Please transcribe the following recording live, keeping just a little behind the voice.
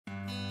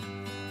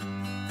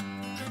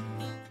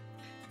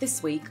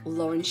This week,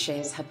 Lauren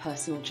shares her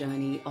personal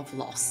journey of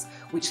loss,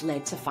 which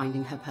led to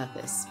finding her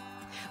purpose.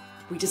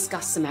 We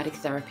discuss somatic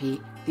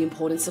therapy, the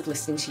importance of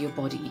listening to your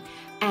body,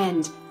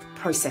 and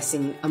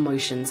processing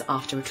emotions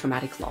after a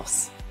traumatic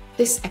loss.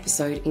 This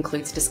episode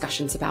includes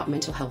discussions about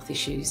mental health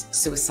issues,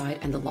 suicide,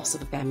 and the loss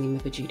of a family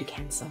member due to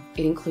cancer.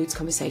 It includes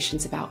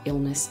conversations about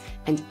illness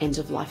and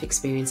end-of-life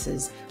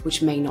experiences,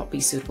 which may not be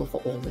suitable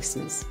for all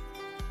listeners.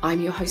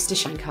 I'm your host,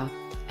 Ashanka,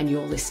 and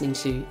you're listening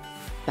to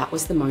That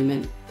Was the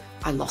Moment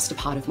I Lost a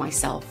Part of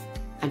Myself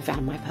and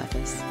Found My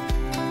Purpose.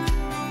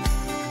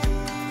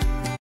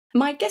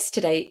 My guest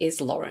today is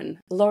Lauren.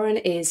 Lauren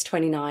is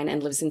 29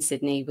 and lives in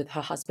Sydney with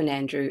her husband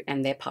Andrew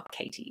and their pup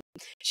Katie.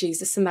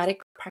 She's a somatic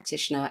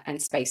practitioner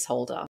and space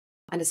holder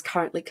and is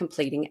currently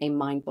completing a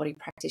mind-body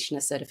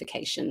practitioner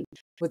certification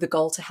with the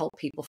goal to help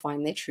people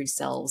find their true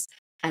selves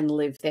and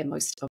live their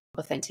most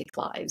authentic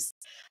lives.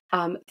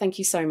 Thank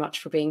you so much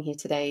for being here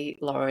today,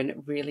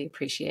 Lauren. Really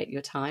appreciate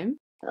your time.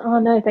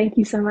 Oh, no, thank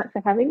you so much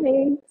for having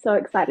me. So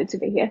excited to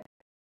be here.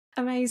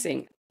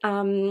 Amazing.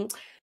 Do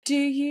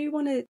you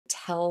want to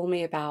tell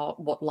me about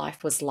what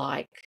life was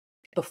like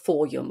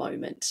before your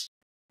moment?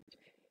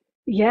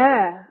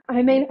 Yeah,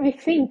 I mean, I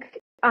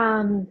think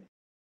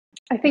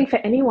for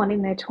anyone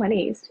in their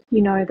 20s,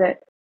 you know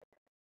that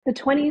the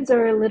 20s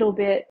are a little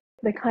bit,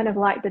 they're kind of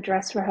like the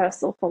dress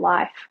rehearsal for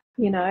life.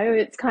 You know,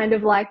 it's kind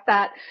of like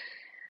that,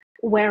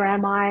 where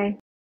am I?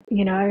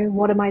 You know,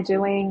 what am I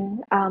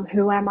doing?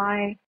 Who am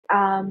I?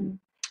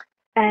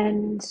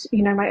 And,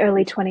 you know, my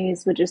early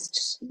 20s were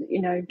just, you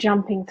know,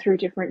 jumping through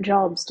different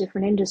jobs,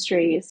 different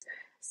industries,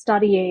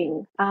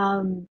 studying.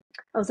 I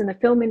was in the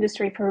film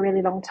industry for a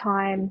really long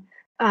time,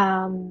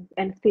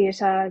 and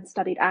theatre, and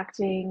studied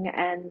acting,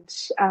 and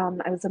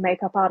I was a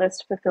makeup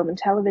artist for film and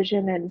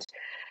television, and,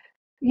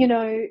 you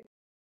know,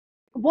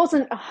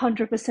 wasn't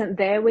 100%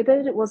 there with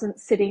it. It wasn't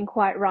sitting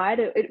quite right.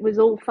 It was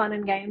all fun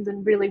and games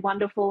and really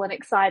wonderful and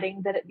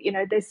exciting that, you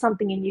know, there's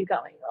something in you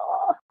going,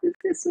 oh, is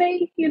this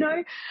me, you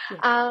know?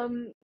 Yeah.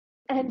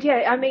 And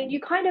yeah, I mean, you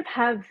kind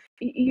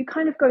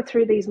of go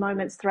through these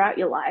moments throughout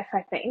your life,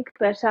 I think.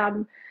 But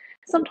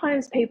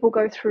sometimes people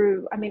go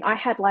through, I mean, I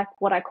had like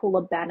what I call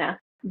a banner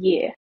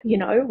year, you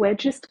know, where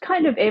just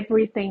kind of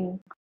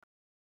everything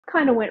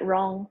kind of went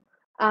wrong.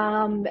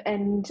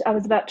 And I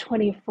was about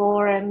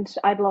 24 and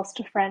I'd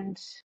lost a friend,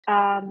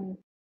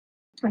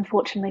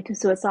 unfortunately, to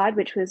suicide,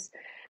 which was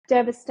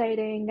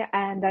devastating.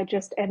 And I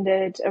just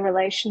ended a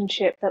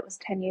relationship that was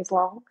 10 years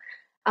long.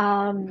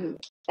 And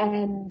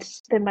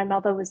then my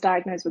mother was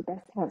diagnosed with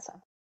breast cancer,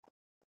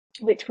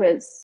 which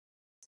was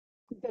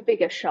the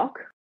biggest shock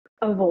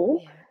of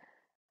all.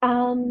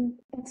 And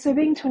so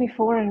being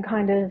 24 and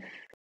kind of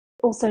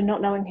also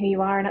not knowing who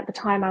you are, and at the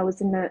time I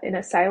was in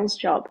a sales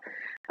job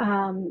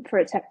for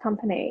a tech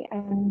company,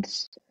 and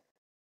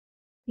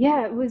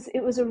yeah, it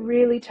was a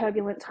really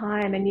turbulent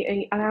time,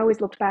 and I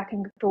always looked back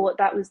and thought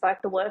that was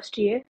like the worst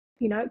year.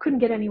 You know, it couldn't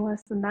get any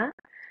worse than that.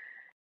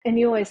 And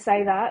you always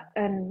say that,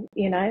 and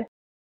you know,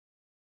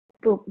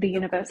 the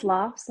universe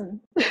laughs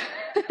and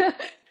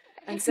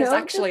and says,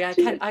 "Actually, I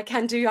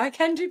can do better. I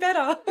can do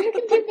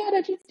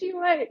better. Just you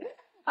wait."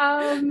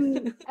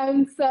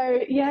 And so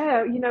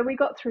yeah, you know, we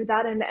got through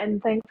that,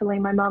 and thankfully,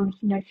 my mum,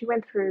 you know, she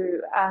went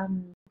through.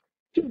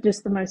 She was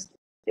just the most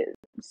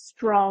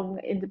strong,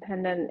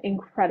 independent,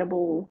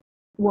 incredible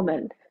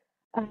woman.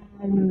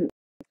 And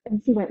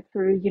she went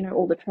through, you know,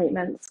 all the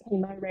treatments,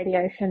 chemo,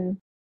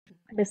 radiation,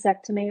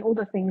 vasectomy, all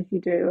the things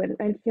you do.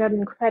 And she had an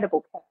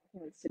incredible care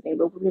here in Sydney.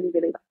 We're really,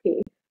 really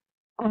lucky.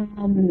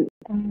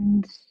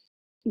 And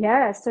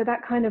yeah, so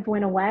that kind of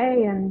went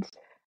away, and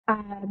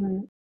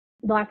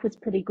life was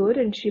pretty good.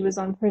 And she was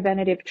on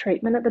preventative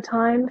treatment at the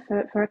time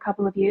for a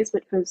couple of years,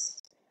 which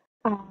was,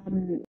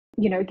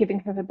 you know, giving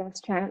her the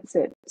best chance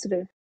at sort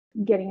of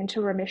getting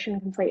into remission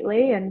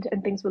completely, and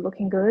things were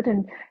looking good.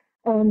 And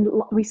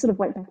we sort of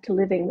went back to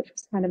living, which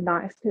was kind of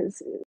nice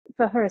because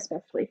for her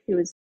especially, she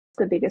was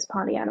the biggest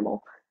party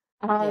animal.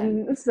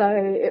 So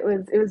it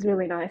was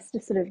really nice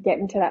to sort of get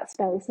into that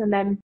space. And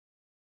then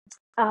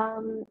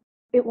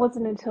it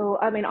wasn't until,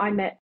 I mean, I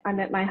met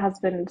my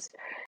husband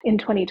in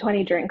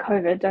 2020 during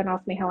COVID. Don't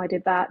ask me how I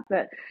did that,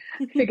 but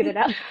figured it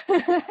out.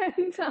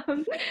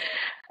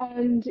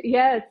 And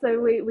yeah, so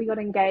we got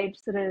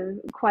engaged sort of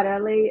quite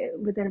early,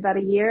 within about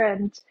a year.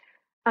 And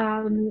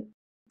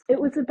it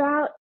was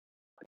about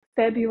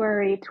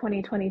February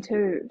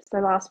 2022, so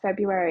last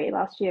February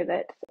last year,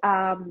 that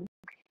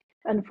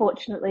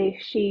unfortunately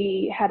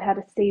she had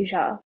a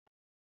seizure,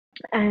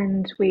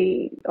 and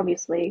we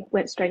obviously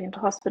went straight into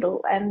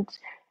hospital. And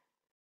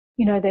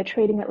you know, they're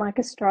treating it like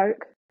a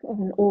stroke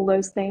and all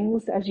those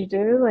things, as you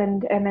do.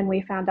 And then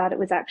we found out it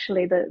was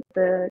actually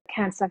the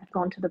cancer had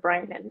gone to the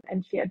brain,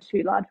 and she had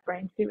 2 large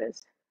brain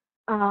tumors,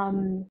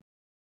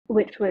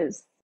 which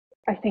was,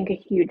 I think, a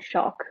huge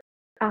shock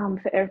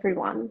for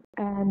everyone.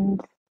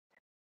 And,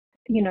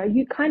 you know,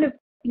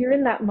 you're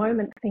in that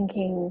moment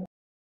thinking,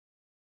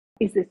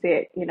 is this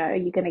it? You know, are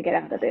you going to get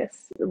out of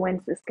this?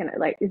 When's this going to,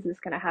 like, is this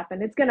going to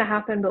happen? It's going to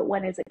happen, but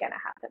when is it going to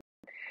happen?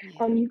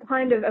 Yeah. And you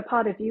kind of, a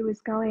part of you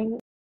is going,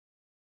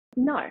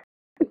 no,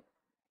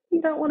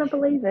 you don't want to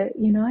believe it,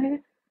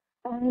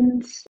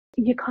 and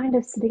you're kind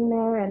of sitting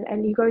there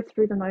and you go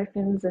through the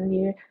motions and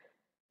you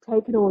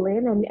take it all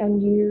in and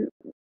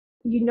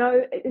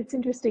it's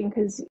interesting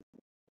because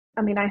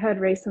I mean, I heard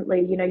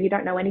recently, you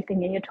don't know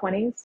anything in your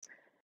 20s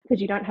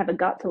because you don't have a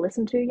gut to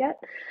listen to yet.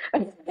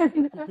 And I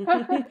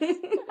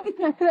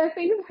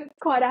think that's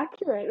quite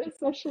accurate,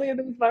 especially in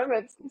these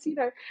moments.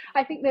 Because,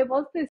 I think there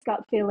was this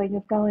gut feeling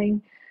of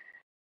going,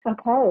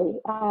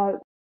 okay,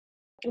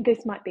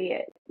 this might be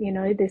it.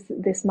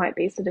 This might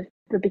be sort of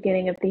the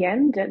beginning of the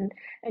end, and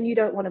you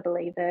don't want to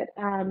believe it.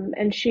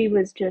 And she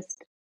was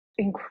just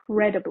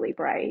incredibly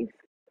brave,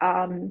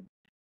 and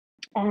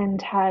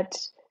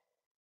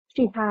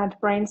she had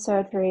brain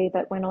surgery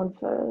that went on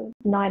for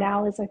 9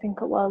 hours, I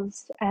think it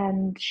was,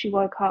 and she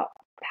woke up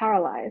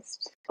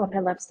paralyzed on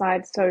her left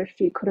side, so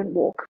she couldn't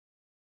walk.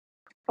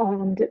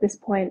 And at this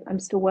point, I'm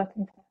still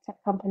working for a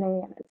tech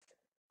company, and it's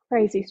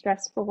crazy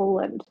stressful.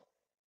 And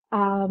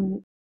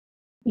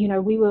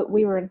we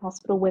were in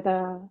hospital with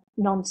her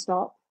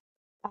nonstop,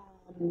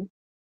 um,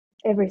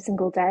 every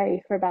single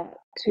day for about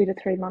 2 to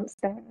 3 months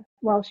there,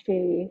 while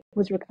she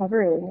was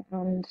recovering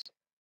and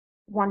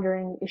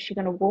wondering, is she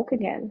going to walk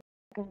again?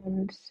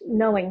 And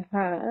knowing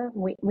her,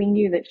 we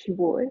knew that she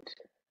would.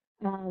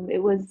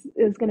 It was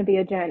going to be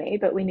a journey,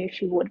 but we knew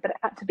she would. But it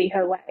had to be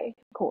her way,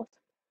 of course.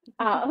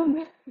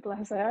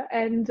 Bless her.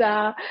 And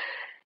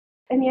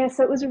yeah,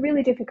 so it was a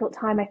really difficult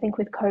time, I think,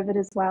 with COVID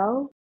as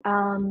well.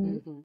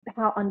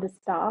 How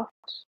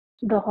understaffed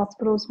the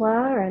hospitals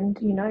were, and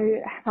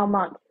how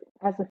much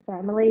as a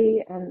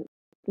family and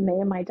me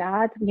and my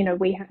dad,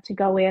 we had to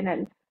go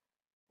in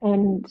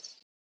and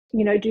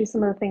do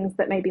some of the things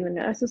that maybe the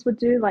nurses would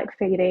do, like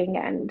feeding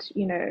and,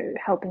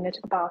 helping her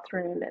to the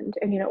bathroom and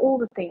all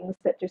the things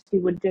that just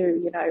you would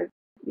do,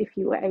 if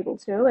you were able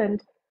to.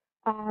 And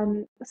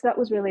so that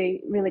was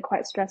really, really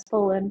quite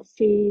stressful. And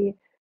she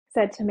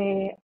said to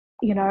me,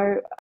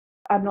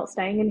 I'm not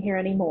staying in here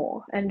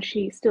anymore. And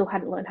she still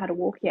hadn't learned how to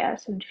walk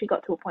yet. And she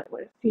got to a point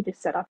where she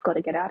just said, I've got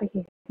to get out of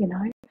here,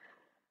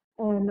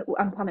 and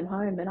I'm coming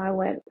home. And I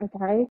went,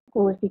 okay,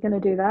 well, if you're going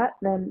to do that,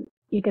 then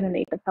you're going to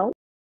need the help.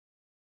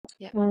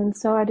 Yeah. And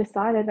so I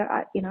decided that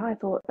I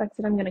thought, I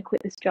said, I'm going to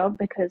quit this job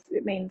because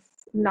it means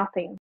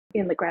nothing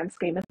in the grand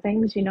scheme of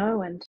things,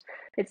 and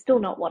it's still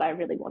not what I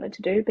really wanted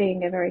to do,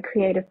 being a very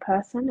creative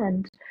person.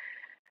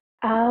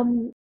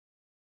 And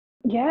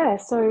yeah,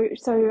 so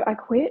I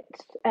quit,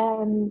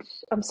 and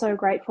I'm so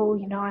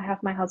grateful. I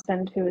have my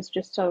husband who was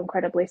just so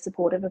incredibly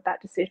supportive of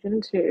that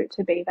decision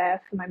to be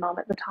there for my mom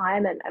at the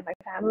time and my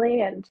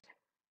family. And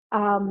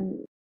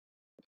um,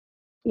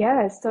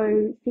 yeah,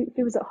 so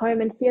she was at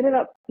home, and she ended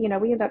up, we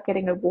ended up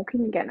getting her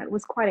walking again. It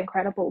was quite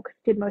incredible 'cause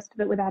she did most of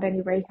it without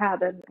any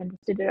rehab and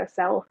just did it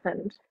herself.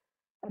 And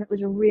it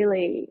was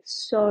really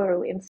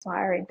so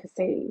inspiring to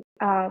see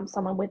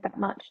someone with that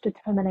much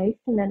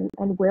determination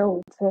and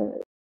will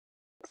to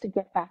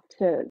get back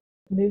to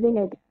moving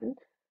again.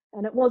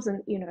 And it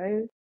wasn't,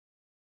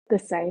 the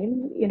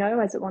same,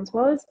 as it once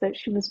was, but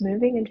she was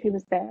moving and she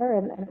was there,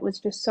 and it was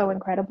just so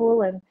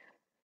incredible. And,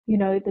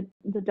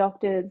 the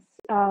doctors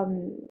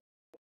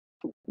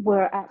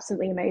were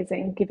absolutely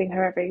amazing, giving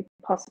her every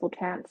possible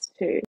chance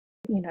to,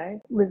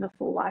 live a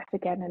full life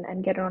again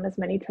and get her on as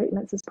many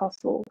treatments as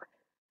possible.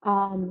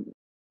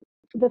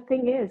 The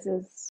thing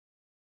is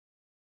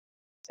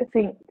I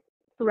think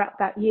throughout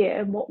that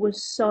year, what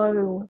was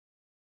so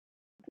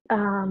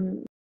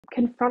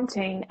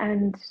confronting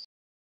and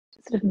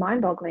sort of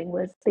mind-boggling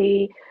was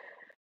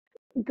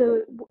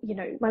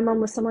my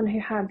mum was someone who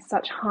had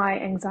such high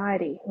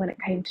anxiety when it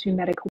came to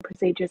medical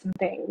procedures and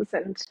things,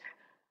 and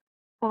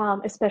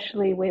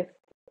especially with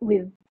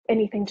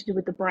anything to do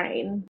with the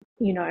brain,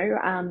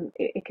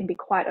 it can be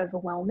quite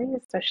overwhelming,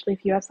 especially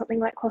if you have something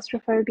like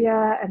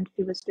claustrophobia. And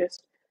she was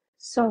just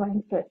so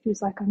anxious. She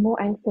was like, I'm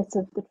more anxious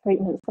of the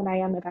treatments than I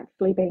am of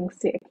actually being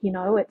sick.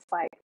 It's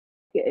like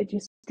it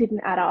just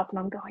didn't add up. And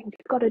I'm going,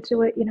 you've got to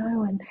do it,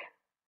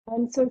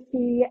 and so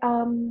she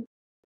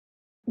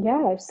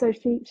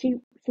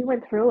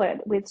went through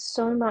it with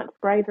so much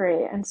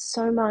bravery and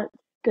so much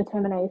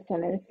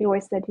determination. And she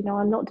always said,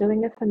 I'm not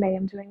doing it for me,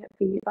 I'm doing it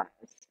for you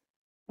guys.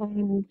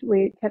 And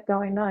we kept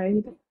going, no,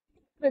 you're going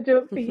to do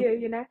it for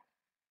you.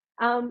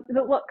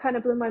 But what kind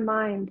of blew my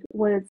mind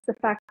was the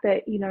fact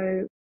that,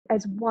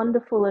 as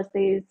wonderful as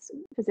these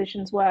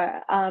physicians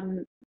were,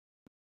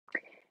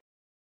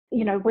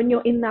 when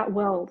you're in that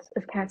world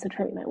of cancer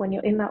treatment, when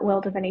you're in that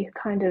world of any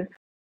kind of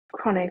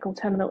chronic or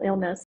terminal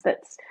illness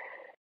that's,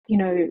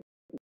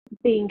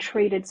 being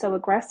treated so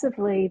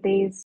aggressively,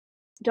 these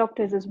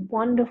doctors, as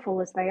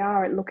wonderful as they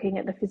are at looking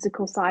at the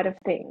physical side of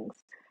things,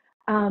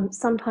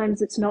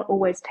 sometimes it's not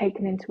always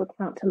taken into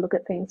account to look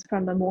at things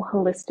from a more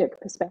holistic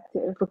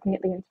perspective, looking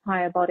at the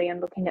entire body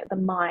and looking at the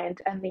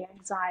mind and the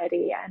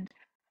anxiety and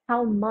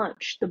how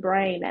much the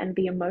brain and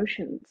the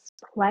emotions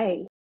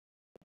play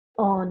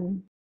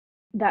on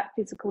that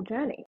physical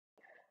journey.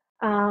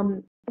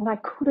 And I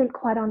couldn't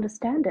quite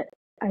understand it.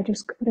 I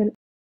just couldn't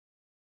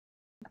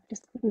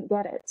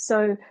get it.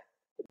 So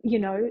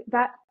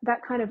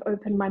that kind of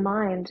opened my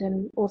mind,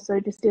 and also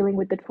just dealing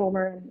with the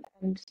trauma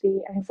and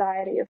the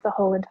anxiety of the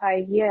whole entire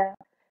year.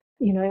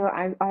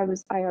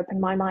 I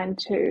opened my mind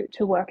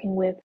to working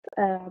with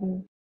a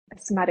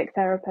somatic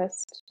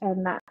therapist,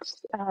 and that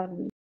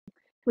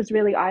was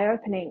really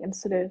eye-opening, and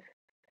sort of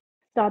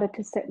started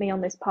to set me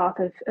on this path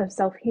of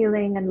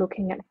self-healing, and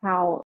looking at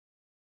how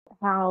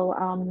how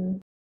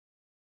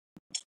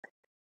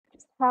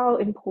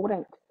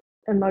important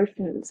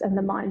emotions and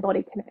the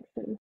mind-body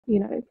connection,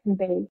 can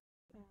be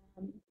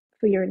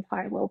for your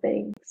entire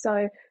well-being.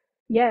 So,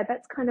 yeah,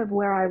 that's kind of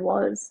where I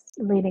was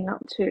leading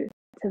up to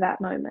that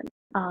moment.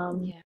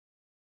 Yeah.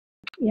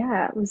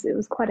 Yeah, it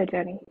was quite a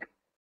journey.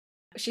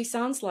 She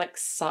sounds like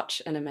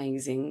such an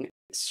amazing,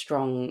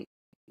 strong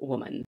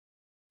woman.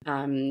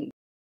 Um,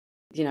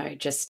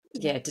 just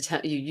yeah,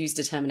 you used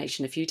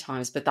determination a few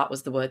times, but that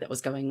was the word that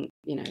was going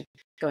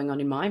on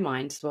in my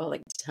mind as well,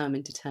 like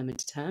determined, determined,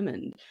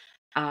 determined.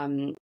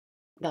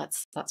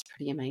 That's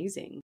pretty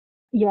amazing.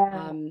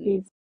 Yeah, Um,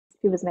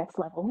 she was next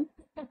level.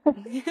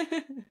 It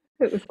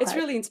was it's quite.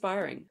 really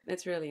inspiring.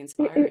 It's really It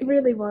inspiring.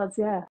 really was.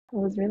 Yeah, it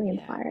was really Yeah.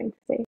 inspiring to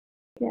see.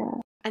 Yeah.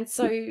 And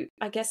so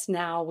I guess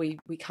now we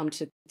come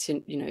to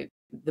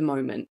the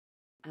moment.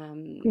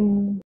 Um,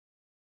 Mm.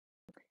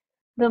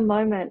 The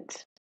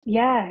moment.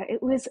 Yeah,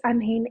 it was, I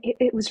mean,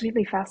 it was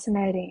really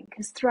fascinating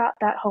because throughout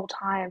that whole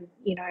time,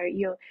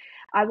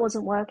 I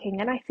wasn't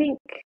working. And I think,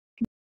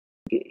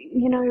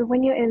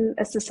 when you're in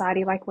a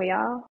society like we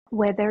are,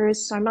 where there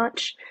is so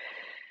much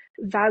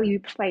value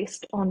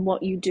placed on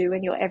what you do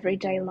in your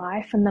everyday mhm.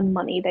 life and the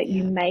money that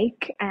you Yeah.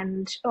 make,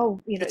 and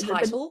The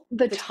title,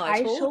 the the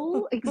title.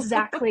 title,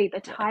 exactly,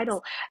 the Yes.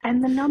 title.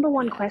 And the number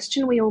one Yeah.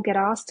 question we all get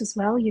asked as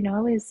well,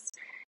 is,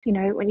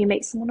 when you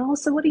meet someone, oh,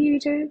 so what do you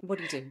do? What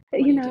do you do? What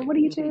do you do? What do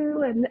you Hmm.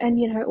 do? And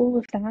all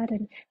of that.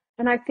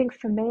 And I think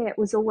for me, it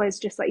was always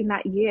just like in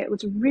that year, it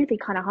was really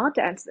kind of hard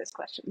to answer those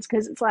questions,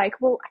 because it's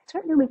like, well, I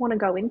don't really want to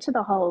go into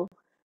the whole,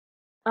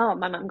 oh,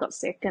 my mum got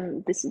sick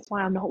and this is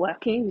why I'm not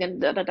working, and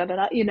da da da da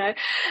da, Yeah.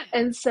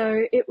 And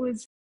so it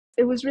was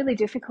really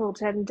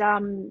difficult. And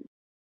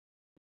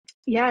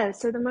yeah,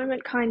 so the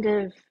moment came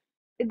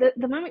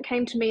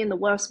to me in the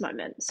worst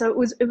moment. So it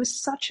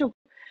was such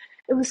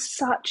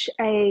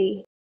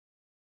a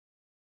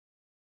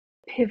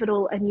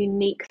pivotal and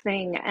unique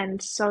thing,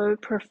 and so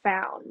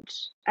profound,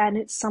 and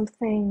it's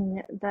something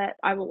that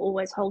I will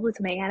always hold with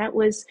me. And it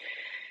was,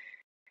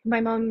 my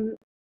mum,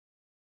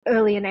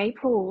 early in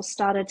April,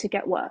 started to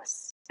get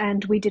worse,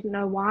 and we didn't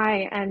know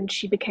why, and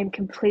she became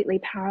completely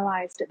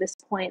paralyzed at this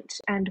point,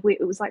 and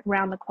it was like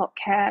round the clock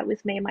care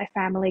with me and my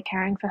family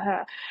caring for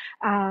her.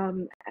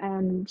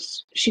 And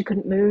she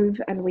couldn't move,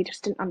 and we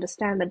just didn't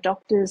understand. The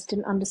doctors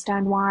didn't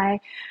understand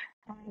why,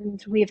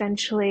 and we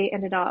eventually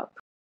ended up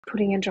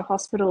putting into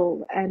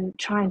hospital and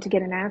trying to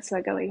get an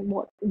answer, going,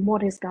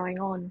 what is going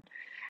on?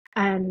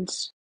 And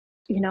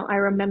I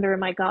remember in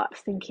my gut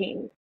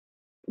thinking,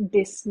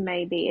 this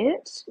may be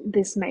it.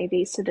 This may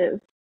be sort of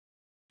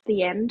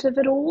the end of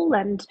it all.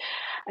 And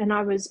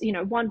I was,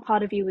 one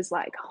part of you was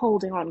like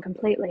holding on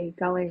completely,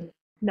 going,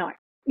 no.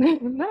 No,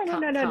 no, no,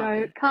 no, Can't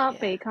no, be. can't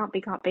Yeah. be, can't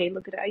be, can't be.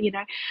 Look at her.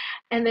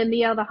 And then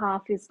the other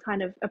half is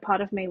kind of, a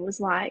part of me was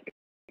like,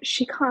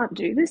 she can't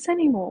do this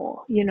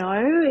anymore.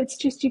 It's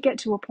just, you get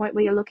to a point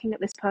where you're looking at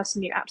this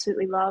person you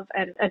absolutely love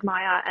and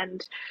admire,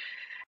 and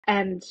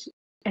and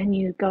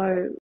you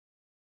go,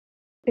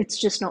 it's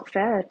just not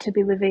fair to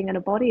be living in a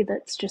body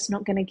that's just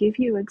not going to give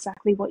you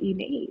exactly what you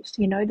need.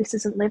 This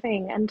isn't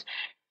living. And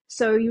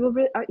so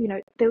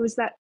there was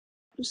that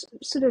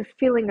sort of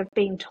feeling of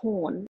being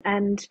torn.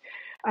 And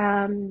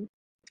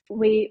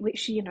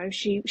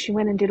she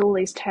went and did all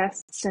these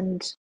tests,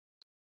 and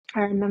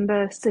I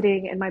remember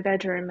sitting in my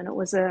bedroom, and I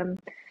think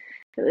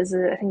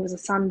it was a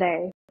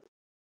Sunday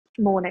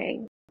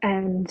morning,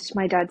 and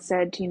my dad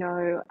said,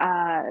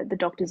 the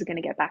doctors are going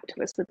to get back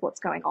to us with what's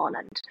going on.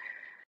 And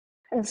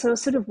so I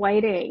was sort of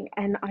waiting,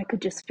 and I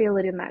could just feel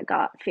it in that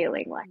gut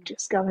feeling, like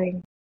just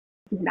going,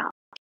 nah,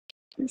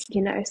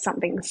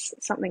 something's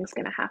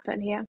going to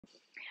happen here.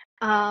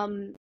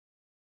 Um,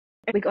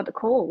 we got the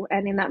call,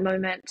 and in that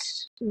moment,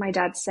 my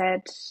dad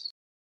said,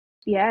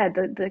 yeah,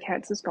 the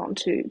cancer's gone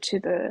to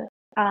the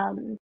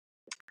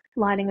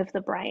lining of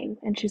the brain,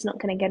 and she's not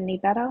going to get any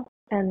better,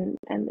 and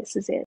this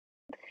is it.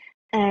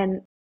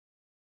 And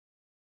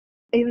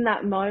in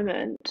that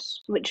moment,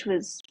 which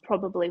was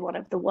probably one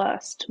of the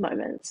worst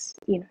moments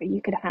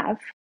you could have,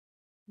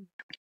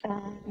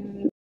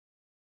 um,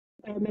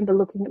 I remember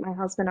looking at my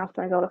husband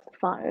after I got off the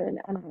phone,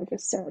 and I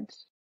just said,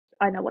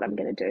 I know what I'm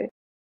going to do.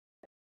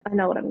 I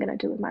know what I'm going to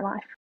do with my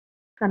life.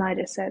 And I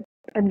just said,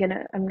 I'm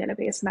gonna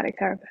be a somatic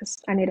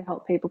therapist. I need to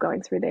help people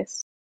going through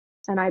this.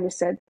 And I just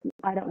said,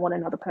 I don't want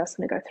another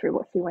person to go through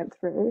what she went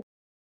through,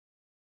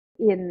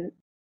 in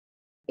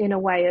a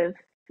way of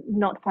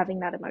not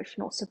having that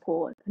emotional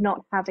support,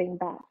 not having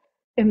that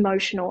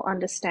emotional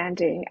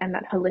understanding and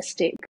that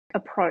holistic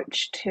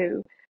approach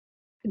to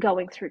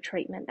going through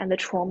treatment and the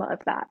trauma of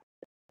that.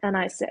 And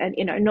I said,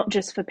 not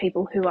just for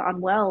people who are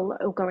unwell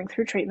or going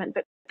through treatment,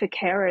 but for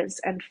carers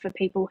and for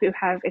people who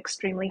have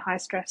extremely high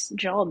stress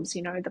jobs.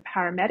 You know, the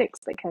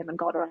paramedics that came and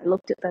got her, I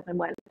looked at them and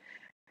went,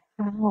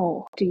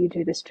 how do you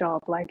do this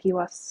job? Like, you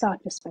are such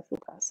a special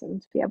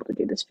person to be able to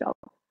do this job.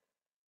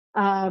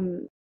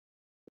 Um,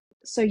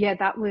 so yeah,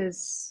 that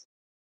was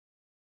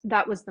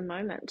the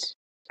moment.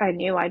 I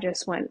knew. I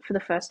just went, for the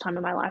first time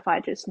in my life, I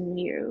just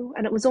knew.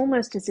 And it was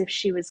almost as if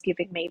she was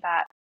giving me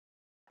that,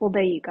 well,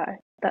 there you go.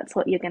 That's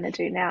what you're going to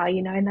do now,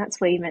 you know, and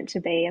that's where you're meant to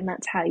be, and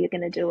that's how you're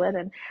going to do it.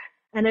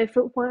 And if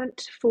it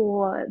weren't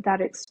for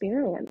that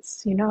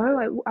experience, you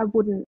know, I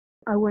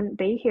wouldn't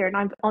be here. And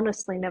I've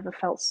honestly never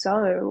felt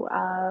so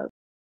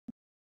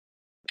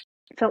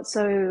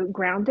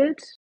grounded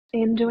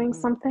in doing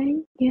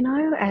something, you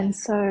know, and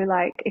so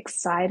like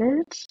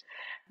excited.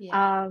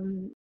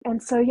 And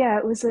so yeah,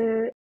 it was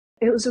a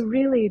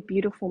really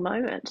beautiful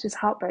moment, as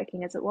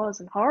heartbreaking as it was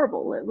and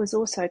horrible. It was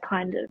also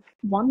kind of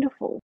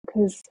wonderful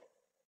because,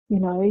 you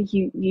know,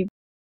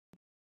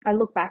 I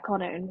look back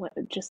on it and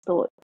just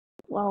thought,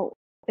 well,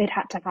 it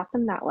had to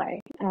happen that way,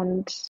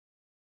 and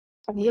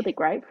I'm really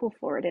grateful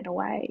for it in a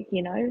way,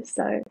 you know.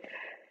 So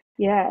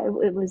yeah,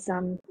 it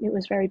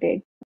was very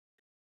big.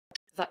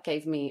 That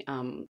gave me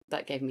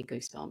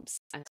goosebumps.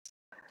 And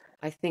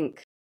I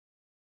think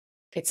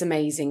it's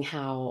amazing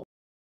how,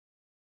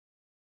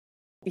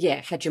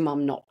 had your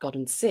mum not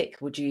gotten sick,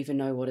 would you even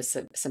know what a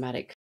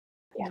somatic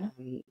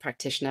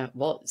practitioner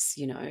was,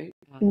 you know?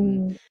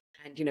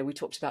 And, you know, we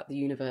talked about the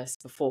universe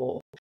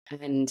before,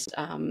 and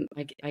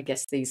I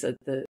guess these are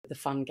the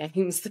fun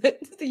games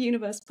that the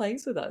universe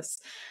plays with us.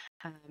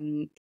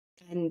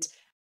 And,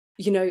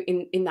 you know,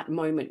 in that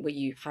moment where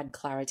you had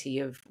clarity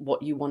of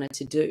what you wanted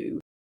to do,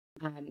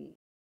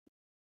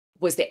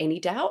 was there any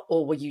doubt,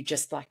 or were you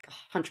just like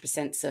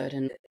 100%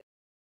 certain?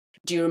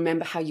 Do you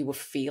remember how you were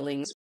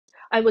feeling?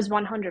 I was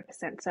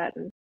 100%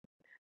 certain.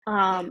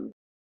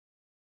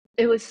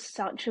 It was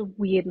such a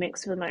weird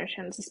mix of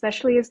emotions,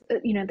 especially as,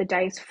 you know, the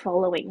days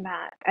following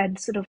that, and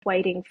sort of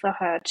waiting for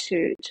her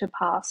to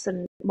pass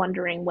and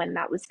wondering when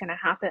that was going to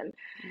happen.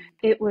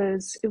 It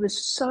was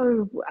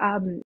so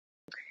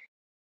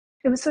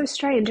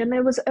strange, and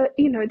there was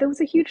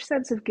a huge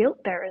sense of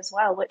guilt there as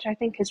well, which I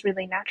think is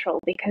really natural,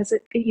 because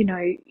you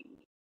know,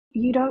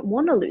 you don't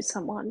want to lose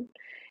someone,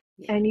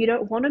 and you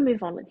don't want to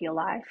move on with your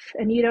life,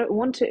 and you don't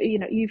want to, you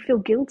know, you feel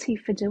guilty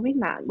for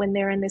doing that when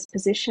they're in this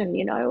position,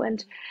 you know.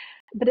 And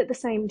but at the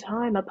same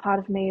time, a part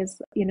of me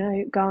is, you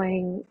know,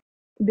 going,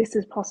 this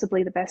is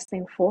possibly the best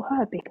thing for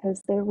her,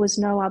 because there was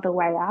no other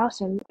way out.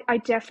 And I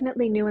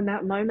definitely knew in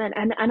that moment.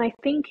 And I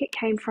think it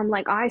came from,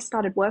 like, I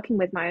started working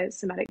with my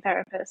somatic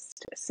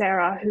therapist,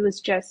 Sarah, who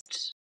was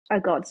just a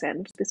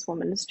godsend. This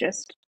woman is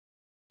just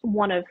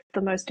one of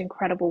the most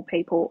incredible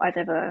people I've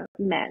ever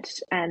met,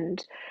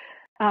 and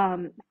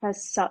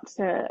has such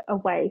a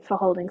way for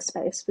holding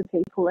space for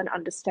people and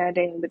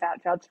understanding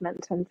without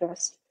judgment, and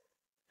just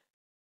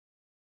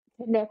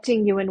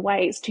connecting you in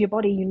ways to your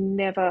body you've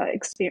never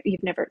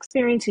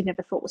experienced, you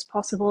never thought was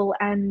possible.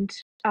 And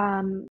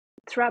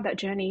throughout that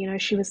journey, you know,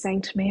 she was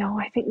saying to me, oh,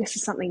 I think this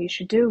is something you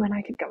should do. And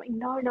I kept going,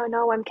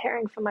 no, I'm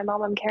caring for my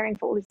mum, I'm caring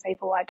for all these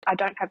people. I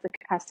don't have the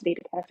capacity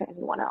to care for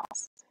anyone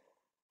else.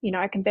 You know,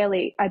 I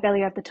barely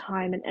have the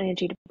time and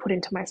energy to put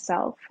into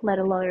myself, let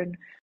alone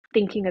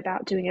thinking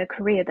about doing a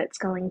career that's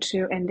going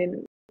to end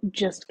in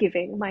just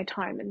giving my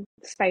time and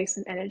space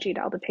and energy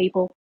to other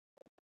people.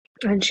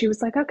 And she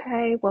was like,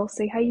 okay, well,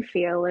 see how you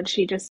feel. And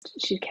she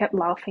kept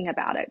laughing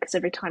about it, because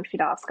every time she'd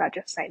ask, I'd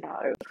just say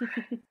no.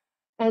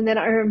 And then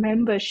I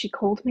remember she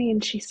called me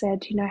and she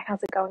said, you know,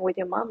 how's it going with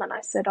your mum? And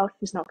I said, oh,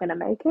 she's not going to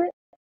make it.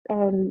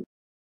 And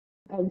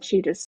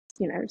she just,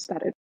 you know,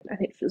 started, I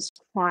think she was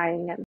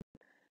crying and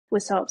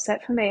was so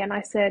upset for me. And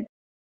I said,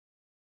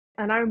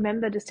 and I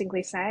remember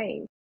distinctly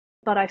saying,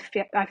 but I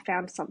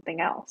found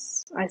something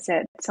else. I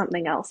said,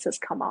 something else has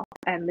come up,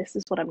 and this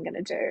is what I'm going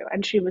to do.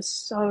 And she was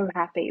so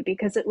happy,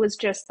 because it was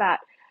just that,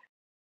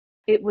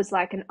 it was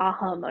like an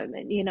aha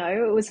moment, you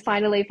know. It was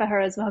finally for her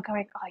as well,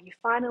 going, oh, you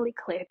finally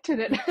clicked.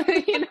 And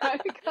it, you know,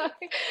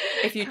 going,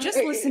 if you just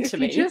listened to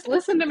me. If you just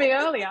listened to me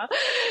earlier,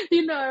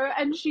 you know.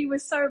 And she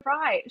was so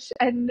right.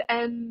 And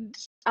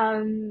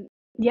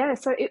yeah,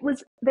 so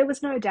there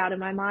was no doubt in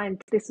my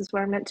mind, this is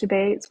where I'm meant to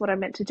be, it's what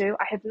I'm meant to do.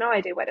 I had no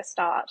idea where to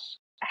start,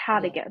 how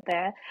to get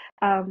there.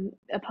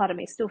 A part of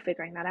me is still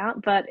figuring that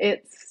out, but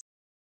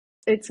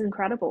it's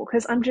incredible,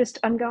 because I'm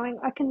going,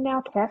 I can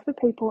now care for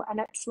people, and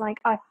it's like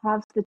I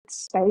have the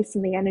space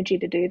and the energy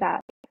to do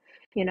that,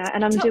 you know,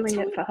 and I'm doing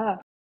it for her.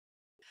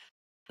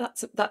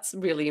 That's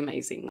really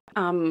amazing.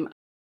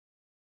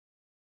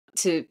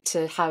 To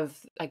have,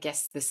 I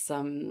guess, this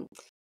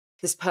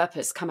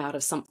purpose come out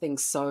of something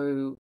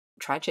so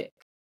tragic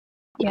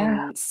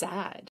and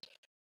sad.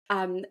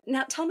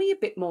 Now tell me a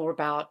bit more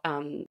about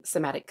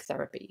somatic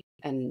therapy,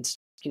 and,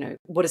 you know,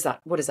 what does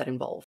that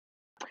involve?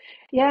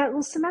 Yeah,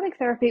 well, somatic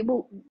therapy,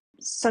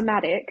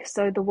 somatic,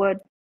 so the word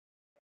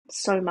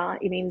soma,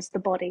 it means the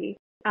body.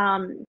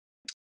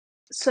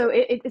 So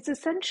it's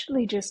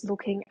essentially just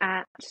looking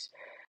at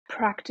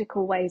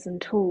practical ways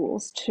and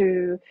tools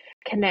to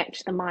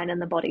connect the mind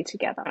and the body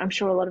together. I'm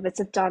sure a lot of us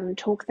have done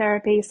talk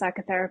therapy,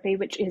 psychotherapy,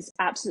 which is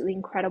absolutely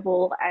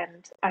incredible,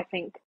 and I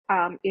think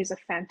is a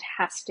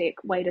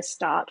fantastic way to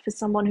start for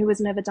someone who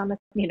has never done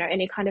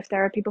any kind of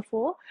therapy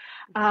before.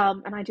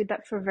 And I did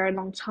that for a very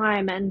long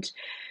time, and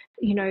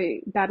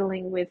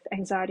battling with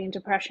anxiety and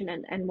depression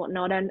and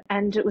whatnot,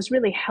 and it was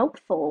really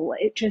helpful.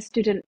 It just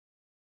didn't.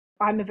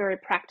 I'm a very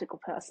practical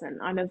person.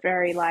 I'm a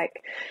very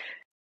like,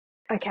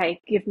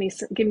 okay, give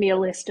me a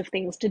list of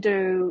things to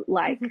do,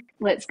 like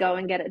let's go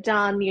and get it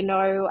done,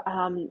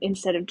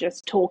 instead of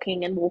just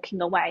talking and walking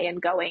away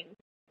and going,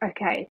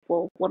 okay,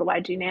 well, what do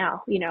I do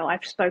now?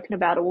 I've spoken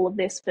about all of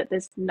this, but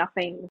there's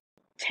nothing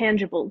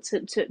tangible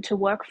to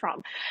work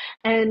from.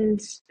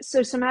 And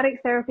so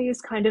somatic therapy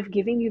is kind of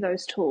giving you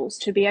those tools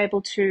to be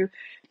able to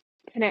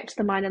connect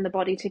the mind and the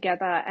body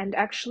together, and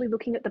actually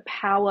looking at the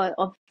power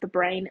of the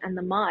brain and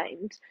the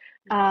mind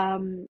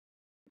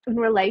in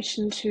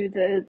relation to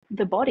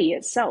the body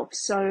itself.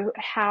 So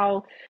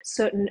how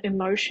certain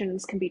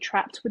emotions can be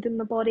trapped within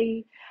the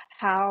body,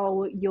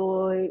 how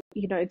the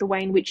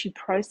way in which you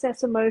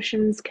process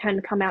emotions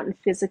can come out in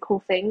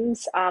physical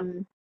things.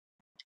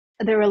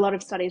 There are a lot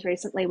of studies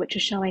recently which are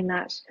showing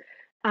that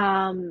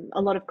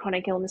a lot of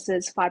chronic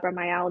illnesses,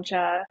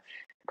 fibromyalgia,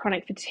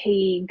 chronic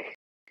fatigue,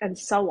 and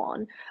so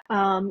on,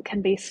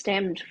 can be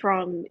stemmed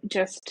from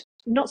just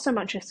not so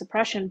much a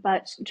suppression,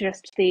 but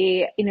just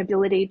the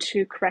inability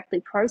to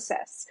correctly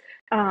process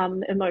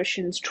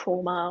emotions,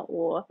 trauma,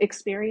 or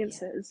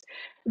experiences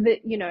that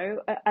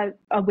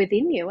are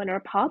within you and are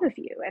a part of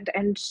you,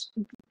 and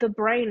the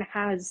brain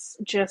has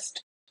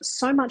just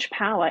so much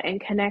power in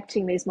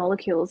connecting these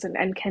molecules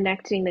and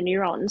connecting the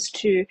neurons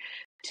to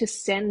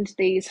send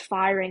these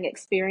firing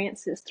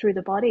experiences through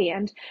the body.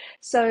 And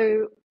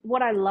so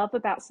what I love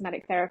about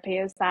somatic therapy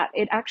is that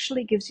it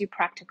actually gives you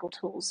practical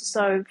tools.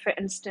 So for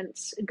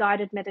instance,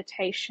 guided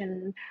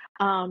meditation,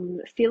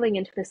 feeling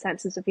into the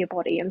senses of your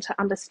body and to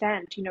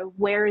understand,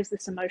 where is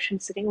this emotion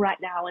sitting right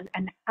now,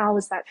 and how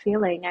is that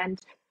feeling? And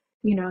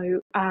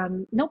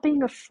not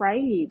being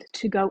afraid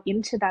to go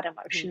into that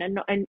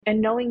emotion,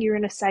 and knowing you're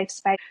in a safe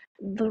space.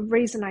 The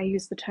reason I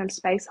use the term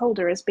space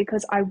holder is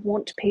because I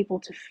want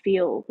people to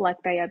feel like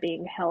they are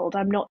being held.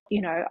 I'm not,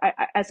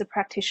 as a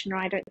practitioner,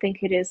 I don't think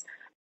it is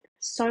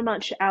so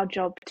much our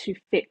job to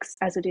fix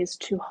as it is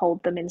to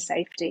hold them in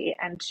safety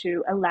and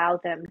to allow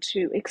them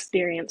to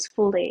experience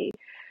fully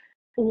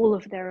all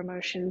of their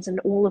emotions and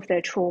all of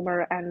their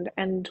trauma,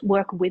 and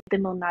work with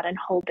them on that and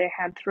hold their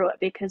hand through it,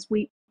 because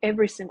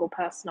every single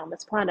person on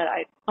this planet,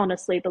 I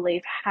honestly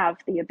believe, have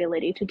the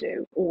ability to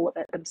do all of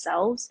it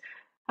themselves.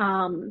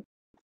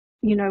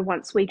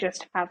 Once we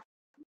just have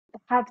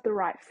the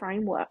right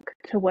framework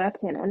to work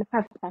in and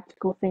have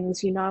practical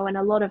things, and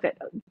a lot of it,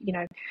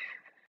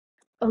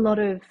 a lot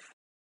of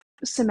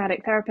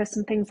somatic therapists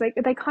and things, like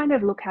they kind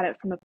of look at it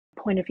from a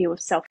point of view of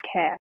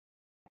self-care.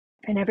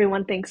 And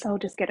everyone thinks, oh,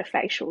 just get a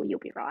facial, you'll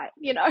be right,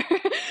 and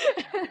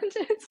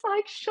it's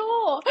like,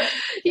 sure,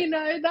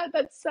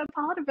 that's a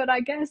part of it,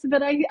 I guess.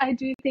 But I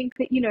do think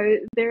that,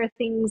 there are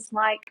things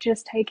like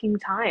just taking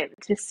time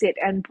to sit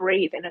and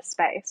breathe in a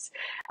space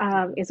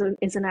is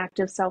an act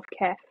of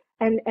self-care.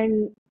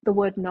 And the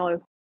word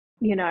no,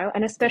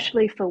 and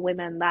especially for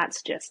women,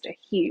 that's just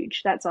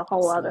that's a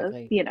whole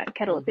Absolutely. other,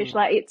 kettle of fish.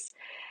 Like it's,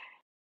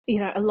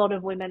 a lot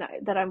of women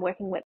that I'm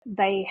working with,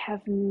 they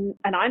have, and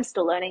I'm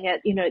still learning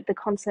it, the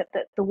concept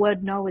that the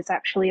word no is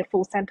actually a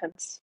full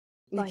sentence.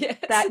 Like yes.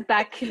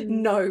 that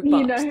can, no,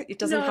 but it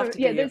doesn't have to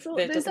be, there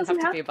doesn't have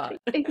to be a but.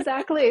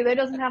 Exactly. There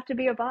doesn't have to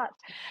be a but,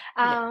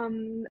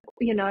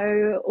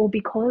 or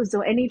because,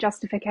 or any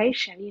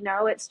justification,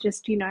 it's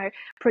just,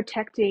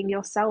 protecting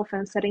yourself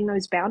and setting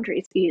those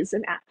boundaries is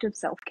an act of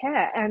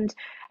self-care, and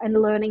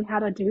learning how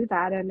to do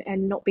that,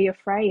 and not be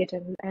afraid,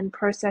 and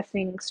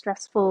processing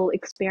stressful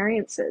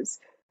experiences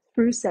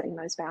through setting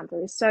those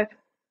boundaries. So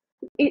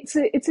it's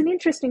an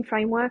interesting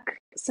framework,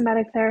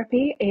 somatic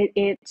therapy.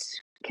 It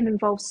can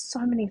involve so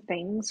many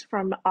things,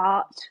 from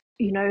art,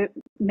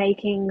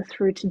 making,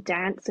 through to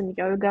dance and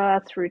yoga,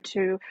 through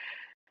to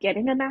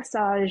getting a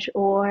massage,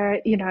 or,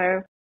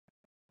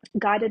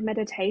 guided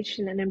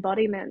meditation and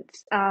embodiment.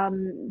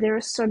 There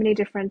are so many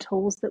different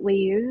tools that we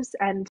use,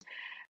 and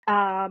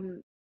I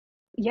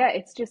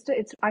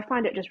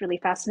find it just really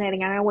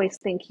fascinating. And I always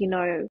think,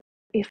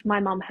 if my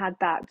mum had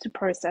that to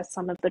process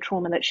some of the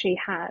trauma that she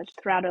had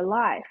throughout her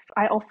life,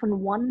 I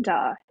often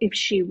wonder if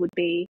she would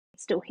be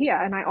still here.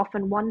 And I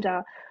often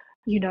wonder,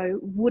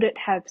 would it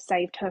have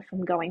saved her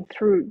from going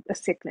through a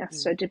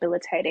sickness so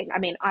debilitating? I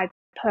mean, I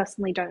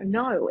personally don't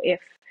know if,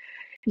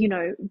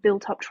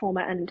 built up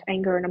trauma and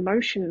anger and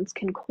emotions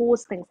can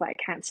cause things like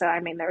cancer.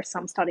 I mean, there are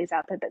some studies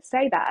out there that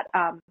say that.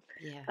 I'm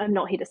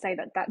not here to say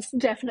that that's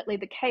definitely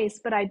the case,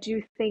 but I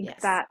do think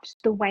that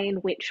the way in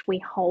which we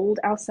hold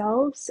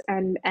ourselves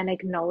and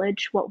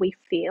acknowledge what we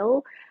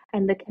feel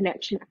and the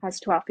connection it has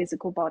to our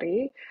physical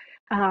body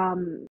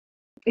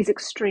is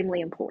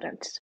extremely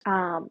important.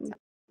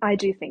 I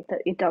do think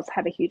that it does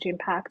have a huge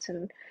impact.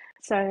 And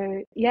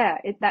so,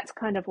 that's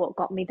kind of what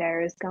got me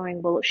there, is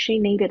going, well, she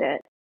needed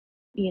it.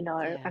 and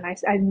Yeah.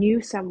 I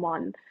knew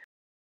someone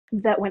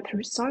that went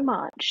through so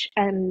much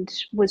and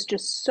was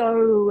just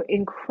so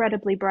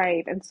incredibly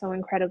brave and so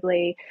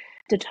incredibly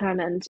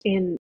determined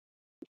in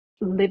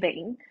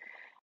living.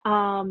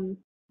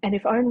 And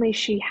if only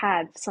she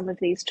had some of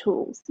these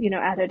tools,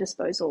 at her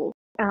disposal,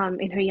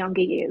 in her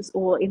younger years,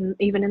 or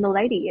even in the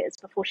later years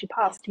before she Yeah.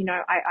 passed,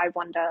 I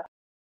wonder,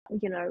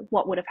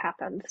 what would have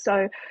happened.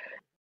 So,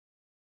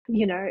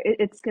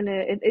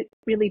 it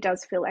really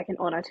does feel like an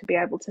honor to be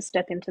able to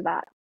step into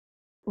that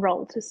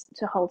role,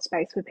 to hold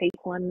space with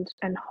people, and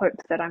hope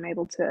that I'm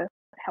able to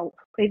help.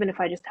 Even if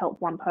I just help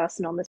one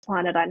person on this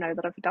planet, I know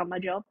that I've done my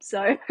job.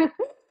 So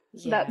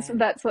that's Yeah.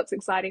 that's what's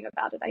exciting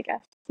about it, I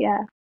guess.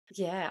 Yeah.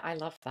 Yeah, I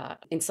love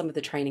that. In some of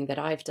the training that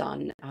I've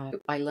done,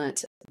 I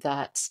learnt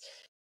that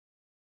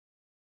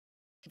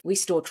we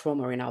store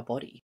trauma in our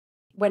body.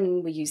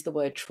 When we use the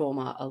word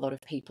trauma, a lot of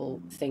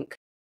people think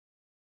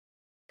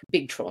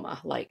big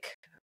trauma, like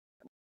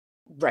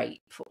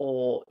rape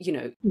or,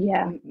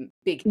 Yeah.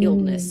 big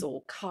illness Mm,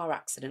 or car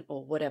accident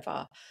or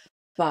whatever.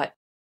 But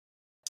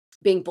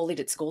being bullied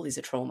at school is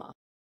a trauma.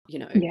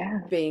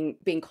 yeah.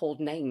 Being called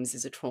names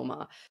is a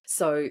trauma.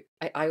 So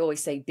I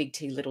always say big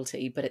T, little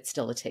t, but it's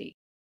still a T,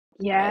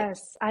 right?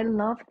 Yes, I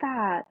love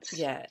that.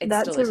 Yeah, it's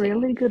That's still a a T.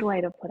 really good way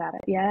to put at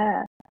it.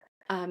 Yeah.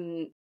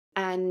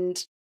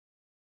 And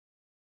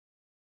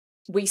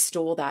we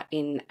store that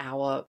in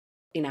our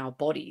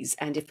bodies,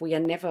 and if we are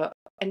never,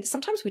 and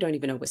sometimes we don't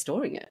even know we're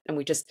storing it, and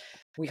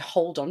we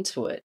hold on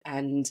to it,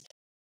 and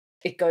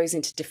it goes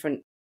into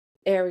different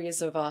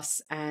areas of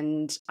us,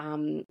 and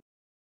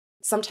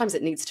sometimes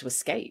it needs to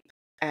escape,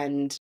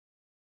 and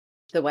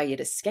the way it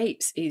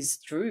escapes is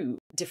through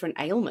different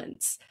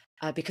ailments,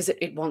 because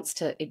it wants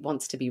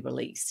to be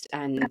released.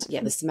 And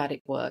yeah, the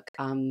somatic work,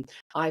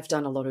 I've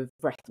done a lot of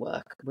breath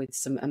work with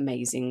some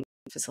amazing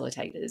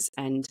facilitators,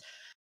 and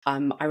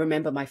I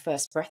remember my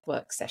first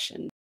breathwork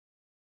session.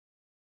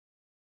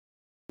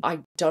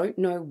 I don't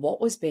know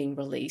what was being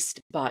released,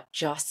 but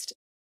just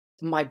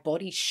my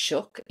body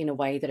shook in a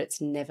way that it's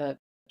never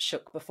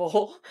shook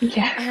before.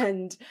 Yeah.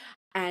 and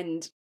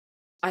and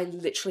I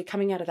literally,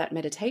 coming out of that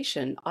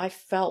meditation, I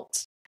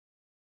felt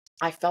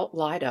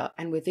lighter,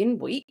 and within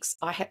weeks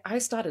I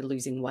started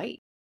losing weight,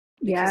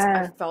 because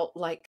I Yeah. felt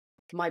like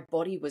my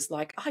body was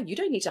like, "Oh, you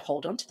don't need to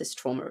hold on to this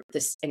trauma,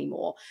 this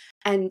anymore."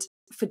 And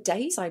for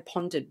days I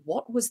pondered,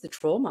 what was the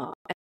trauma?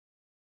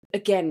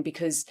 Again,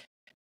 because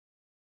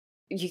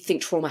you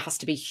think trauma has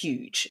to be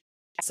huge.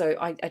 So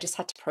I just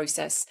had to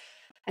process,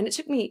 and it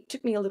took me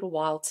a little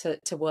while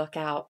to work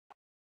out,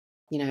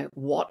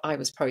 what I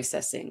was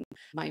processing.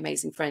 My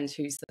amazing friend,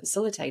 who's the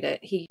facilitator,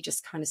 he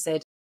just kind of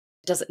said,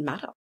 "Does it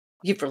matter?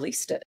 You've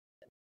released it.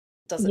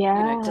 Does it,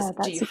 Yeah, do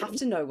that's you a have good.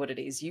 to know what it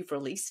is? You've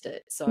released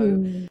it." So,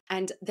 Mm,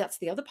 and that's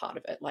the other part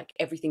of it. Like,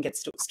 everything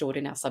gets stored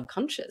in our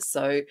subconscious.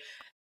 So,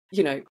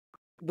 you know,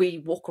 we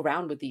walk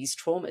around with these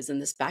traumas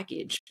and this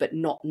baggage, but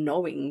not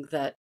knowing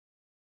that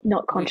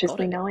not we've got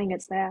consciously it. knowing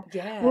it's there.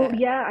 Well, Yeah.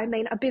 yeah, I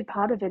mean, a big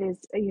part of it is,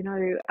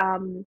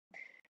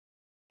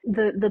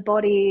 the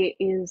body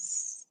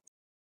is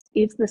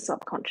the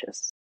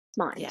subconscious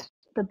mind. Yeah.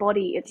 The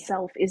body Yeah.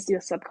 itself is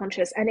your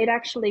subconscious, and it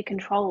actually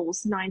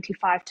controls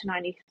 95 to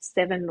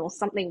 97 or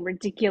something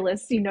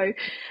ridiculous, Yeah.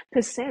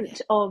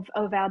 percent of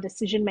our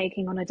decision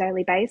making on a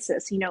daily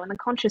basis. And the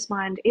conscious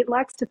mind, it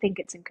likes to think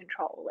it's in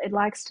control. It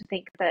likes to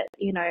think that,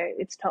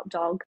 it's top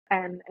dog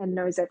and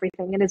knows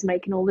everything and is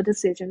making all the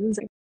decisions.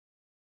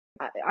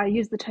 I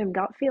use the term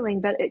gut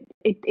feeling, but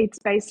it's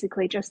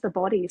basically just the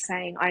body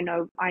saying, I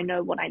know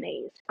what I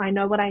need. I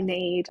know what I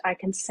need. I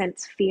can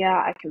sense fear.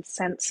 I can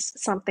sense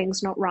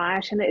something's not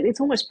right. And it's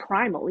almost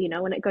primal,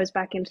 when it goes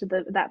back into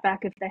that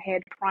back of the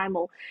head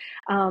primal,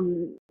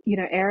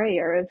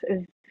 area of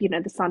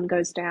the sun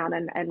goes down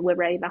and we're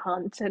ready to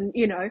hunt.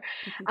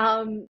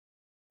 Um,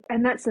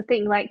 and that's the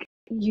thing, like,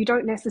 you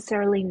don't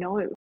necessarily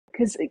know,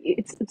 because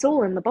it's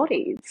all in the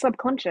body. It's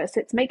subconscious.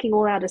 It's making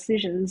all our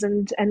decisions,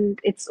 and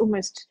it's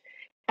almost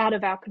out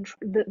of our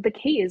control. The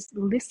key is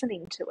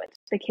listening to it.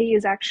 The key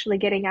is actually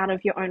getting out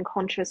of your own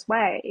conscious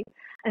way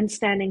and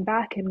standing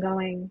back and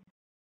going,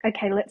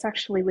 okay, let's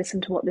actually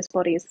listen to what this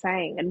body is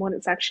saying and what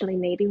it's actually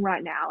needing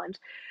right now. And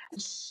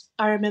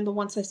I remember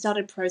once I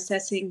started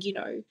processing,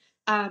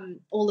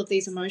 all of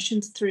these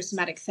emotions through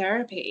somatic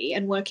therapy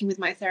and working with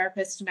my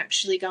therapist and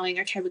actually going,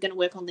 okay, we're going to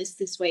work on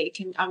this week,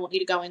 and I want you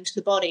to go into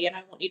the body and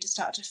I want you to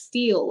start to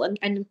feel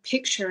and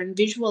picture and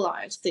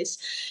visualize this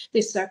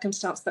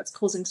circumstance that's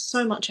causing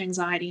so much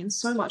anxiety and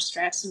so much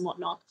stress and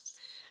whatnot.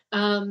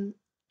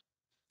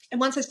 And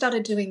once I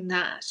started doing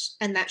that,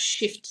 and that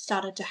shift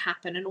started to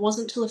happen, and it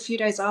wasn't until a few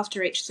days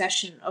after each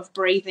session of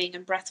breathing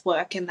and breath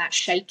work and that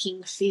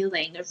shaking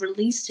feeling of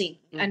releasing,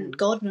 and Hmm.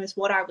 God knows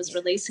what I was Yeah.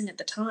 releasing at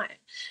the time,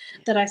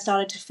 Yeah. that I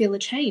started to feel a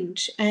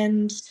change.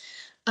 And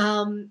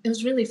it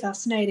was really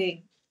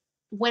fascinating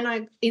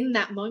when in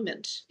the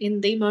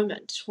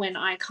moment when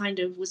I kind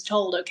of was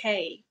told,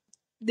 okay,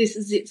 this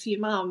is it for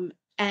your mum.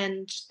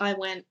 And I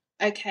went,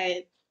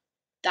 okay,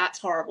 that's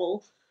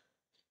horrible.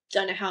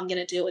 Don't know how I'm going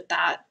to deal with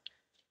that,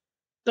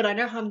 but I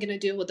know how I'm going to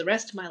deal with the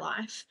rest of my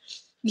life.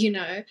 you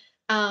know.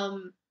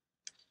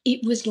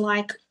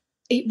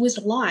 It was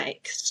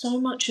like so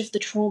much of the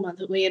trauma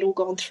that we had all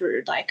gone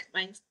through, like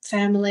my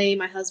family,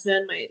 my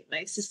husband,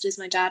 my sisters,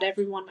 my dad,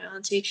 everyone, my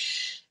auntie,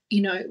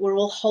 you know, we're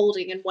all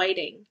holding and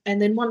waiting.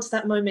 And then once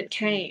that moment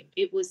came,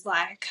 it was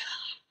like,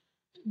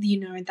 you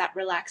know, that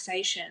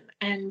relaxation.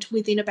 And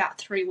within about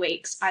 3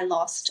 weeks, I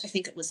lost, I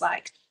think it was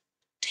like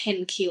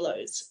 10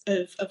 kilos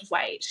of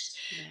weight.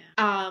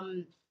 Yeah.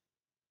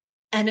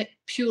 And it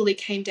purely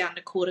came down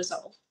to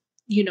cortisol,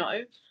 you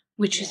know,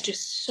 which is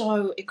just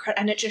so incredible.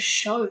 And it just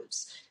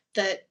shows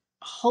that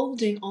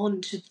holding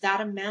on to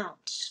that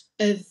amount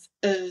of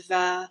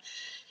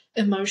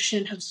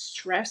emotion, of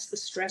stress, the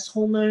stress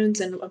hormones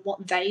and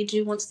what they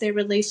do once they're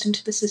released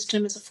into the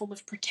system as a form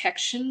of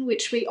protection,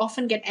 which we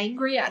often get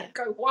angry at and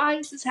go, why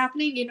is this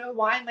happening? You know,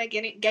 why am I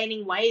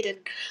gaining weight and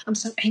I'm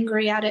so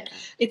angry at it?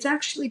 It's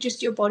actually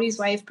just your body's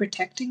way of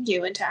protecting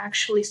you, and to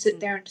actually sit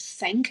there and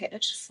thank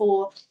it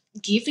for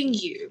giving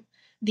you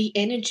the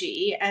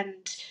energy and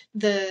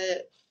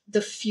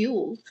the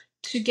fuel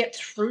to get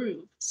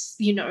through,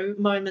 you know,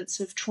 moments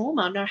of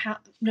trauma,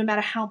 no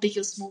matter how big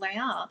or small they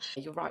are.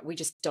 You're right. We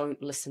just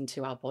don't listen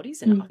to our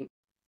bodies enough.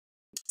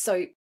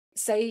 So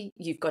say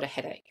you've got a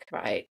headache,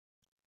 right?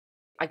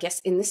 I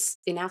guess in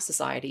our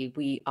society,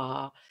 we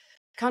are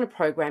kind of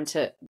programmed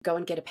to go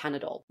and get a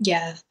Panadol.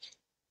 Yeah.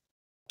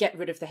 Get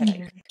rid of the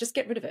headache. Just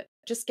get rid of it.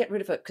 Just get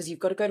rid of it, because you've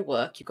got to go to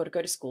work, you've got to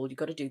go to school, you've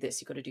got to do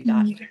this, you've got to do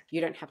that. You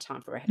don't have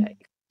time for a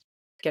headache.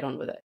 Get on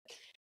with it.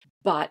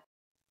 But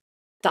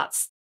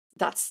that's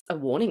a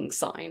warning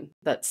sign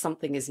that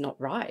something is not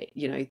right.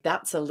 You know,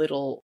 that's a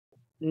little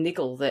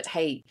niggle that,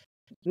 hey,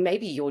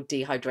 maybe you're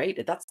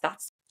dehydrated.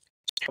 That's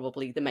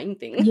probably the main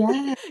thing.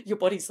 Yeah. Your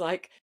body's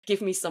like,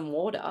 give me some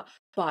water,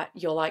 but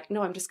you're like,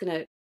 no, I'm just going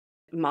to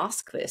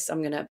mask this.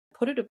 I'm going to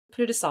put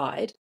it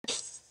aside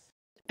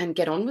and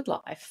get on with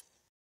life.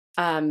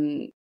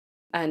 And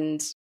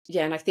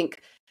yeah, and I think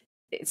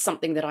it's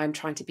something that I'm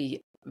trying to be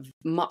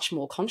much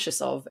more conscious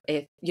of.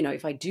 If, you know,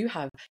 if I do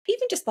have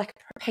even just like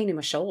a pain in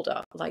my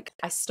shoulder, like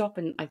I stop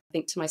and I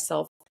think to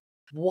myself,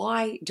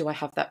 why do I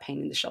have that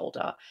pain in the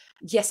shoulder?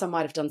 Yes, I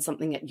might have done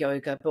something at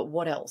yoga, but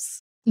what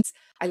else?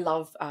 I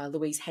love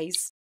Louise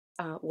Hay's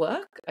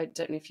work. I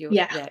don't know if you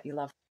you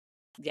love.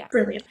 Yeah.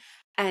 Brilliant.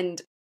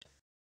 And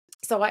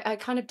so I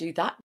kind of do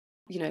that,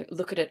 you know,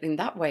 look at it in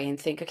that way and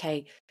think,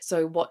 okay,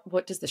 so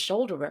what does the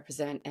shoulder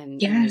represent? And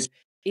you know,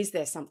 is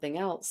there something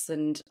else?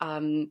 And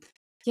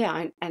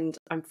and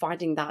I'm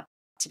finding that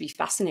to be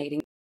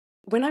fascinating.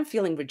 When I'm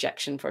feeling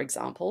rejection, for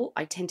example,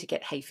 I tend to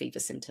get hay fever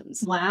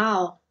symptoms.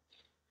 Wow.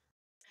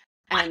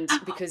 And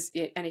because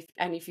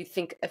if you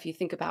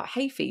think about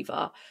hay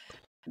fever,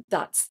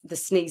 that's the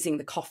sneezing,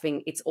 the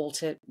coughing, it's all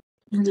to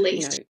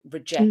Release. You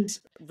know,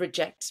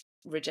 reject.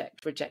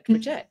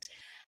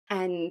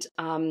 And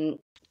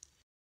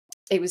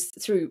it was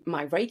through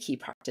my Reiki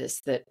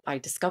practice that I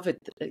discovered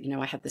that, you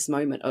know, I had this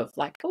moment of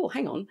like, oh,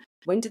 hang on,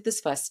 when did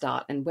this first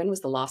start? And when was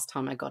the last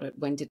time I got it?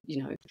 When did,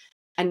 you know,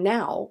 and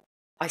now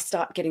I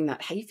start getting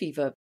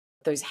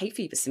those hay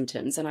fever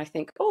symptoms. And I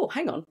think, oh,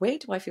 hang on, where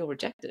do I feel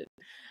rejected?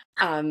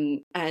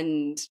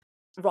 And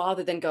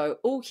rather than go,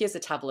 oh, here's a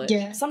tablet.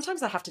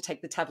 Sometimes I have to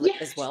take the tablet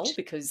as well,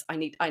 because I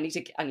need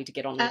to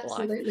get on with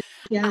life.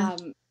 Yeah.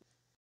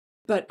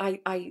 But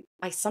I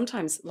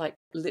sometimes like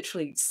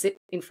literally sit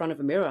in front of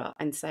a mirror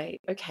and say,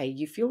 okay,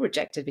 you feel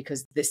rejected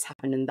because this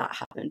happened and that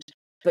happened,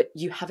 but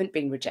you haven't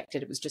been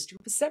rejected. It was just your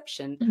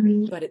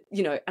perception. But it,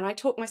 you know, and I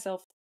talk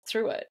myself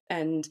through it,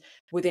 and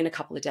within a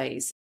couple of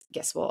days,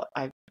 guess what?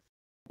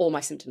 All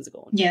my symptoms are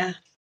gone. Yeah.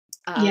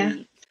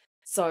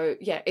 So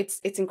yeah,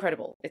 it's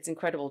incredible. It's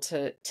incredible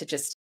to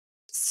just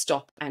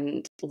stop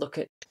and look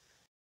at,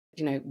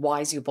 you know,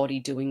 why is your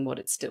body doing what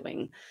it's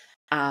doing?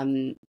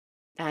 And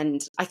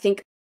I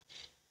think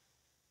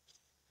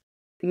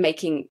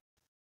making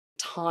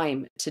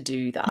time to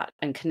do that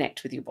and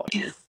connect with your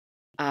body,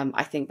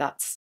 I think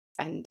that's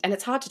and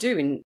it's hard to do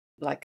in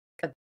like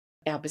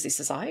our busy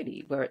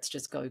society where it's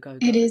just go.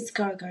 It is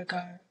go.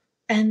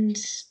 And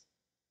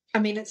I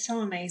mean, it's so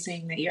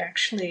amazing that you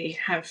actually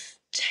have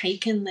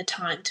taken the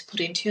time to put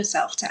into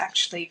yourself to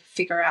actually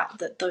figure out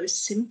that those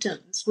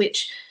symptoms,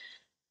 which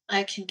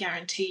I can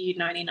guarantee you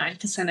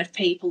 99% of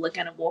people are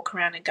going to walk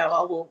around and go,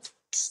 oh, well,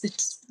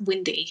 it's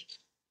windy.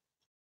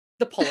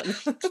 The pollen.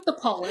 The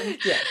pollen.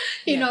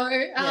 You know,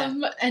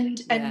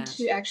 and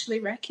to actually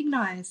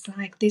recognize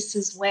like this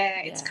is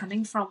where it's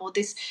coming from, or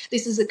this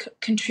is a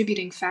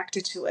contributing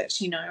factor to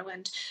it, you know,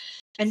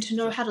 and to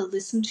know how to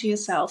listen to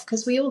yourself,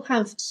 because we all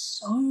have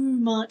so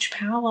much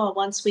power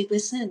once we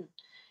listen.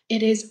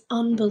 It is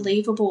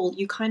unbelievable.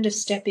 You kind of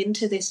step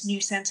into this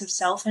new sense of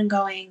self and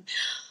going,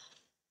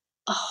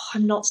 oh,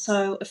 I'm not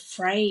so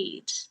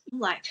afraid.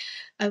 Like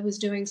I was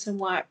doing some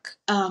work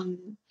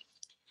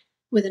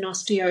with an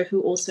osteo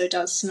who also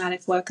does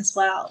somatic work as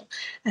well.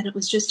 And it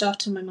was just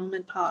after my mum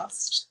had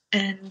passed.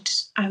 And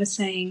I was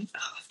saying,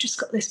 oh, I've just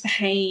got this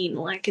pain.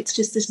 Like it's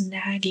just this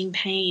nagging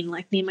pain,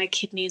 like near my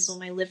kidneys or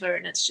my liver.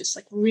 And it's just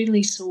like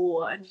really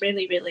sore and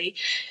really, really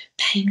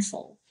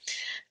painful.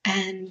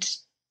 And,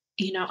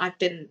 you know, I've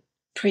been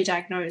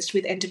pre-diagnosed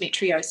with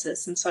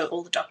endometriosis, and so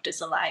all the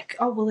doctors are like,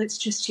 oh, well, it's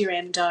just your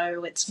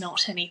endo, it's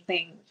not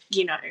anything,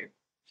 you know,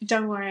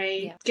 don't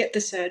worry, get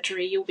the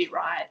surgery, you'll be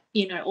right,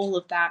 you know, all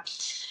of that.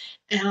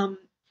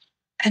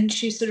 And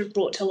she sort of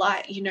brought to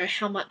light, you know,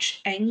 how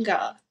much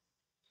anger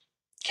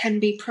can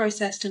be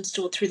processed and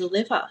stored through the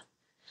liver.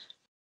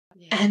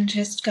 And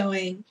just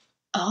going,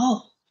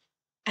 oh,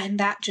 and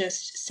that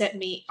just set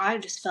me, I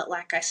just felt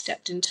like I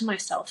stepped into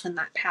myself and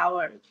that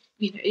power.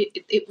 You know,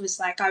 it was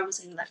like I was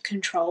in that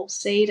control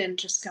seat and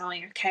just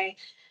going, okay,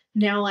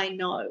 now I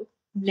know.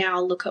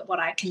 Now look at what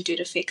I can do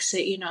to fix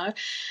it, you know.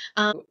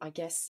 I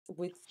guess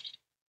with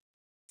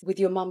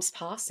your mum's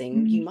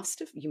passing, you must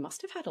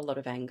have had a lot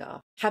of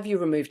anger. Have you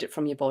removed it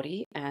from your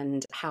body,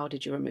 and how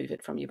did you remove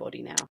it from your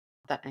body now,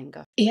 that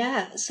anger?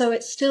 Yeah, so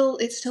it's still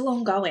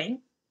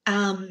ongoing.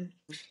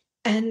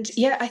 And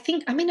yeah, I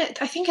think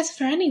it's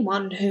for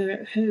anyone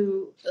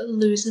who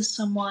loses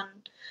someone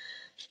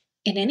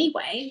in any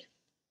way,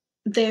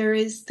 there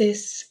is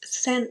this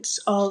sense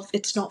of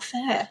it's not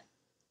fair,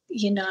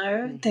 you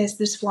know. There's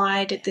this,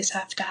 why did this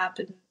have to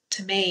happen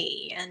to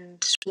me,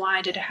 and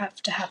why did it have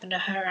to happen to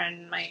her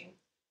and my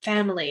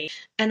family?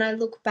 And I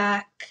look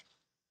back,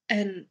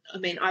 and I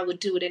mean, I would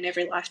do it in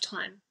every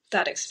lifetime,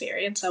 that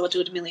experience. I would do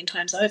it a million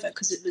times over,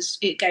 because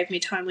it gave me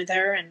time with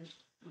her and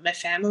my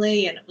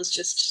family, and it was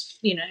just,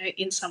 you know,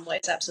 in some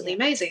ways absolutely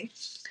amazing.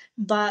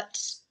 But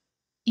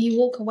you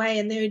walk away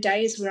and there are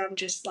days where I'm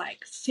just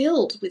like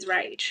filled with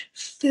rage,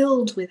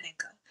 filled with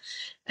anger.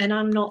 And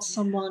I'm not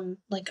someone,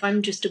 like,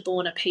 I'm just a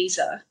born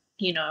appeaser.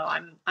 You know,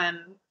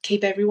 I'm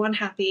keep everyone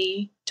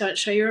happy, don't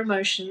show your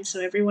emotions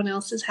so everyone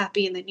else is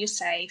happy and then you're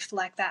safe.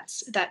 Like,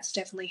 that's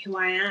definitely who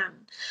I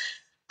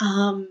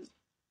am.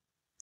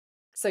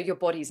 So your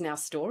body's now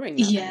storing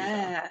that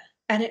anger.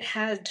 And it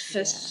had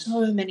for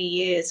so many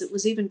years. It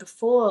was even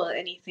before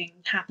anything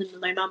happened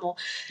with my mum or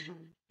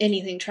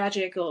anything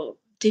tragic or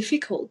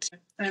difficult.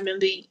 I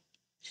remember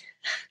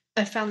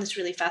I found this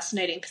really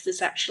fascinating, because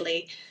this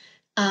actually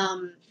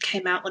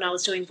came out when I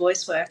was doing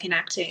voice work in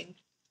acting,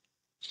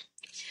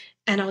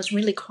 and I was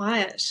really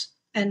quiet,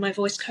 and my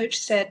voice coach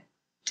said,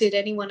 did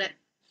anyone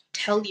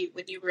tell you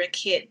when you were a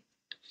kid,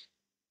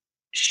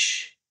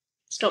 shh,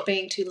 stop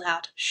being too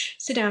loud, shh,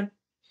 sit down,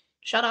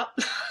 shut up?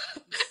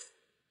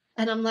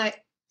 And I'm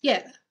like,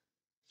 yeah,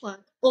 well,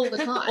 all the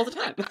time. All the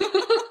time.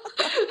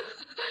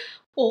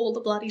 All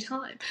the bloody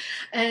time.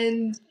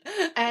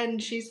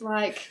 And she's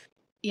like,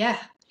 yeah.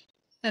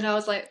 And I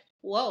was like,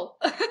 whoa.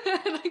 And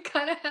I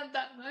kind of had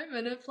that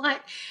moment of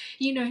like,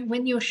 you know,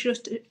 when you're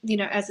just, you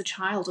know, as a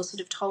child or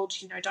sort of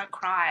told, you know, don't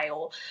cry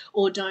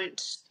or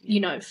don't, you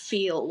know,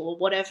 feel or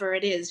whatever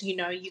it is, you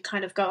know, you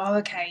kind of go, oh,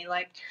 okay,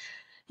 like,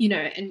 you know,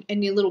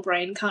 and your little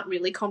brain can't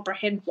really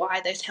comprehend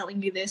why they're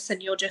telling you this,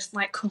 and you're just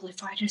like, cool,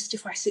 if I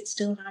sit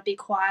still and I be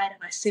quiet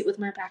and I sit with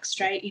my back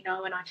straight, you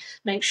know, and I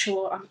make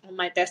sure I'm on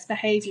my best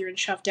behavior and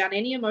shove down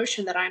any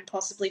emotion that I'm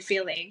possibly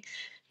feeling,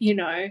 you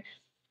know,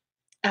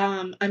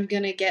 I'm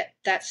going to get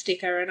that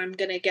sticker and I'm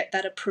going to get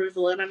that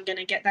approval and I'm going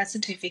to get that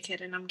certificate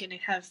and I'm going to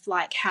have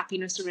like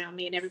happiness around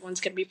me and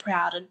everyone's going to be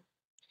proud.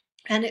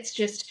 And it's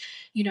just,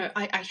 you know,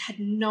 I had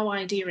no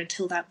idea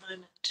until that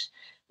moment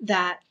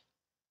that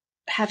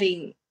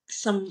having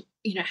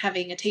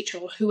having a teacher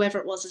or whoever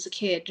it was as a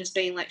kid just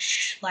being like,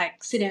 shh,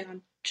 like, sit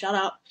down, shut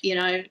up, you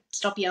know,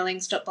 stop yelling,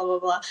 stop blah, blah,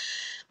 blah,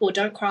 or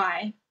don't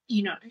cry,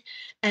 you know,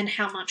 and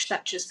how much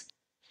that just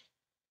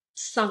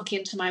sunk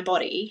into my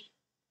body.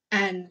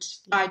 And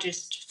I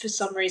just, for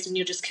some reason,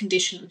 you're just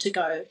conditioned to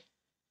go,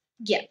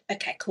 yeah,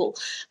 okay, cool.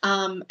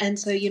 And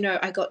so, you know,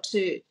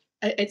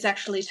 it's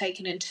actually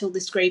taken until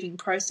this grieving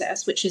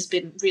process, which has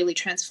been really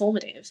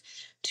transformative,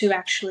 to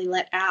actually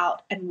let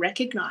out and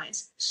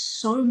recognize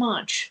so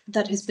much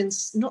that has been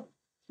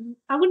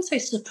I wouldn't say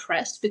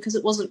suppressed, because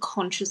it wasn't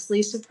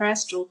consciously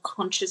suppressed or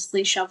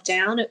consciously shoved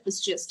down. It was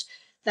just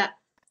that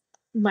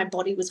my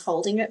body was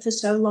holding it for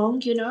so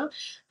long, you know.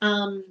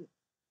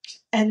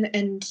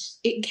 And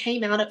it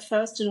came out at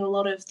first in a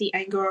lot of the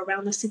anger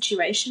around the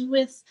situation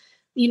with,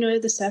 you know,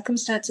 the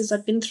circumstances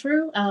I've been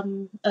through,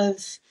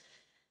 of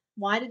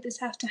why did this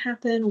have to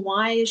happen?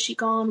 Why is she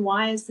gone?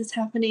 Why is this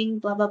happening?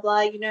 Blah, blah, blah,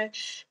 you know.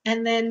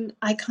 And then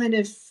I kind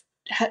of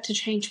had to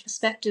change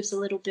perspectives a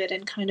little bit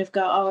and kind of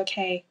go, oh,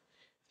 okay,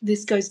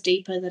 this goes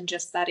deeper than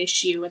just that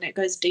issue, and it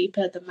goes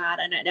deeper than that.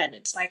 And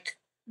it's like,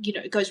 you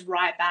know, it goes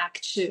right back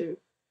to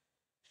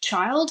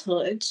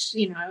childhood,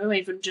 you know,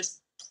 even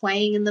just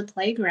playing in the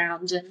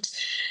playground and,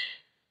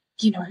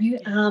 you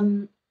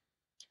know,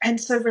 and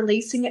so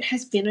releasing it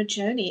has been a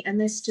journey, and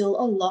there's still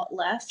a lot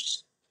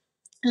left.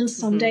 And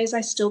some days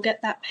I still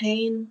get that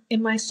pain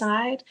in my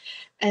side,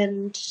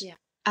 and,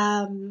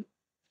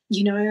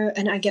 you know,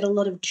 and I get a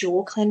lot of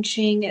jaw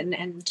clenching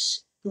and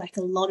like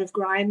a lot of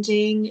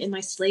grinding in my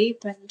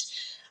sleep and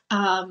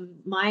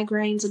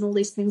migraines and all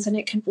these things. And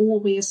it can all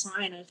be a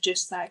sign of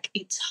just like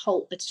it's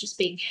just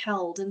being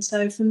held. And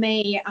so for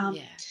me,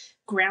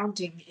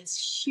 grounding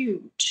is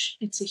huge.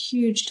 It's a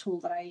huge tool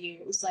that I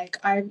use. Like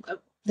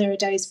there are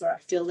days where I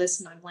feel this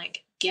and I'm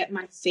like get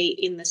my feet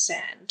in the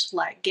sand,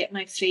 like get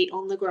my feet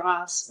on the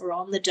grass or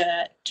on the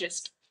dirt,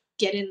 just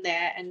get in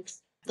there and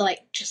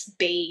like just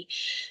be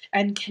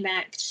and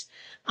connect.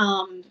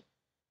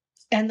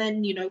 And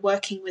then, you know,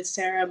 working with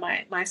Sarah,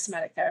 my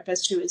somatic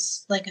therapist, who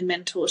is like a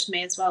mentor to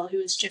me as well, who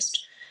is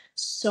just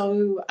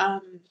so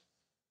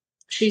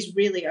she's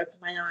really opened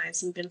my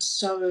eyes and been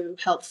so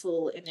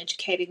helpful in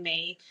educating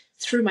me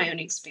through my own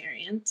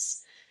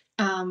experience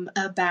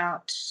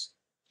about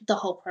the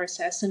whole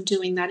process and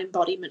doing that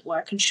embodiment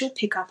work. And she'll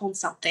pick up on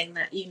something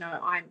that, you know,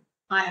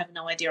 I have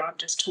no idea. I'm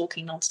just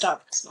talking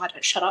nonstop because I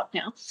don't shut up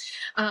now,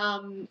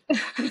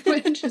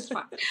 which is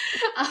fine.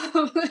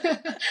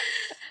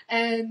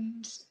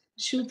 And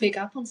she'll pick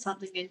up on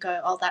something and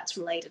go, oh, that's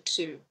related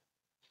to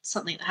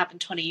something that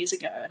happened 20 years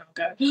ago. And I'll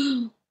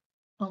go,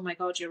 oh my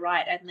God, you're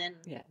right. And then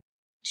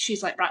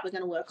she's like, right, we're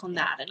going to work on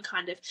that, and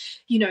kind of,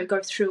 you know,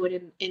 go through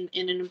it in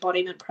an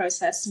embodiment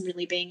process and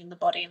really being in the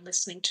body and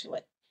listening to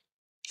it.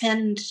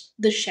 And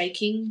the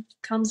shaking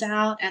comes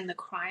out and the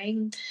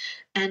crying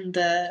and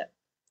the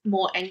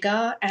more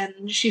anger.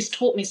 And she's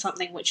taught me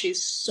something which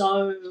is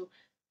so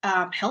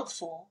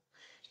helpful,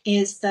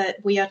 is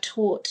that we are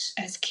taught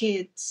as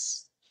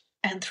kids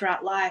and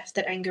throughout life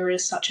that anger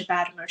is such a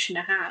bad emotion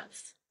to have.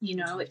 You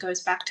know, it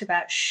goes back to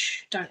that,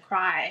 shh, don't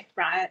cry,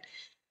 right?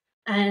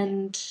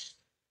 And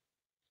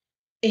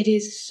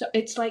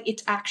it's like,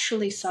 it's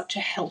actually such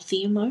a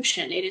healthy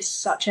emotion. It is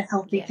such a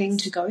healthy thing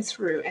to go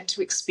through and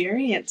to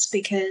experience,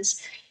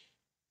 because,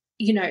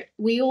 you know,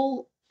 we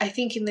all, I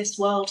think in this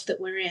world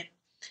that we're in,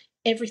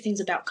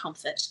 everything's about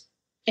comfort.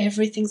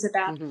 Everything's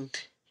about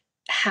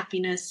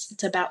happiness.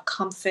 It's about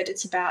comfort.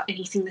 It's about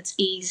anything that's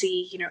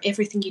easy. You know,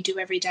 everything you do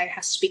every day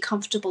has to be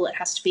comfortable. It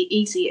has to be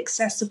easy,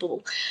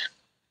 accessible.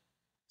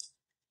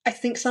 I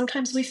think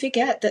sometimes we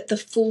forget that the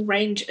full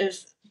range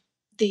of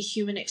the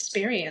human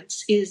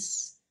experience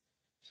is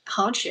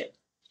hardship,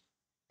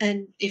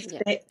 and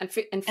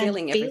and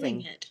feeling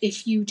everything. It.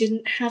 If you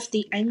didn't have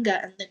the anger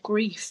and the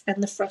grief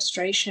and the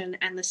frustration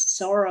and the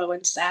sorrow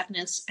and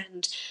sadness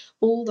and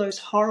all those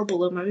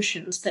horrible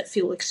emotions that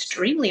feel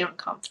extremely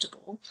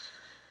uncomfortable,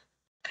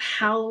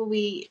 how are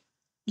we,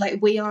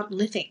 like, we aren't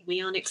living,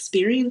 we aren't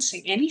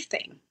experiencing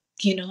anything,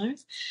 you know?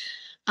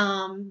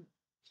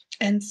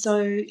 And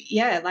so,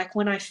 yeah, like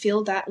when I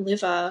feel that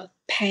liver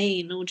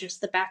pain or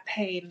just the back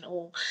pain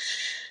or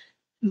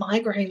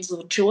migraines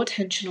or jaw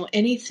tension or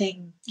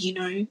anything, you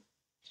know,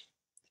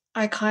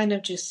 I kind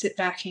of just sit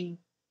back and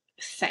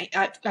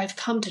I've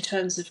come to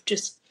terms of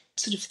just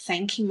sort of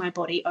thanking my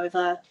body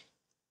over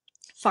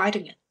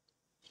fighting it,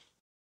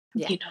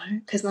 you know,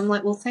 because I'm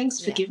like, well, thanks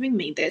for giving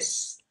me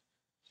this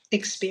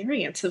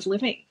experience of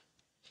living,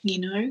 you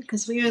know,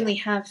 because we only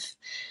have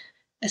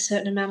a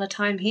certain amount of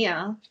time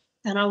here,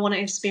 and I want to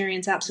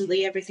experience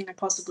absolutely everything I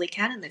possibly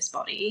can in this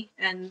body.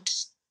 And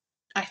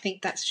I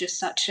think that's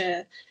just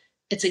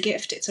it's a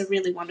gift. It's a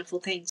really wonderful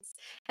thing.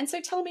 And so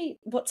tell me,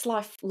 what's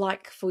life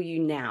like for you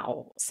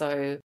now?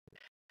 So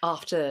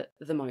after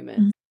the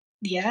moment.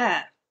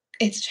 Yeah,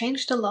 it's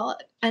changed a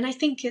lot. And I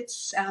think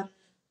it's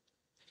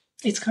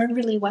going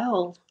really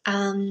well.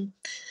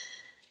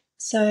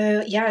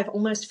 So yeah, I've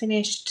almost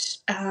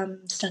finished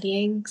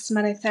studying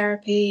somatic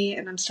therapy,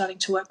 and I'm starting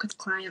to work with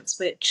clients,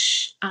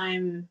 which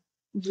I'm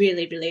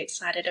really, really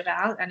excited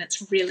about. And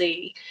it's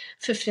really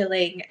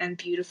fulfilling and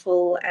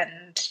beautiful,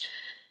 and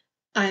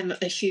I'm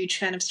a huge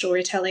fan of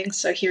storytelling,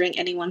 so hearing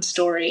anyone's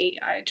story,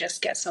 I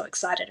just get so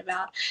excited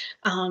about.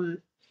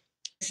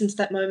 Since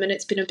that moment,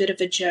 it's been a bit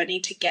of a journey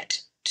to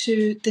get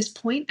to this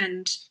point,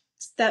 and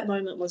that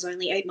moment was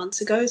only 8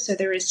 months ago, so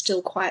there is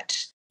still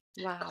quite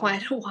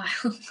a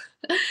while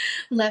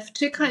left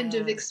to kind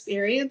of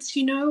experience,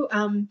 you know.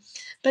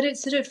 But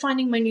it's sort of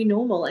finding my new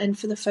normal, and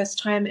for the first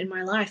time in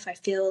my life, I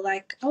feel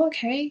like, oh,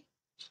 okay,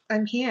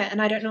 I'm here, and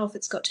I don't know if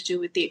it's got to do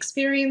with the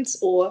experience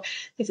or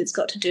if it's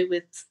got to do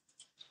with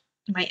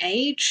my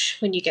age,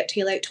 when you get to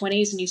your late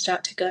 20s and you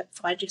start to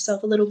find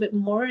yourself a little bit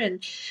more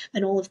and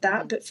all of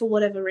that. But for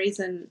whatever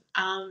reason,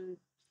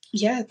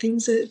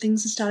 things are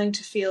starting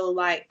to feel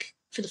like,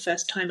 for the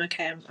first time,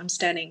 okay, I'm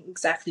standing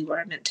exactly where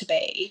I'm meant to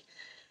be,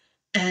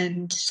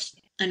 and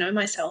I know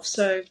myself.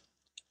 So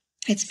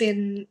it's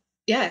been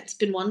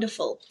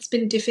wonderful. It's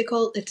been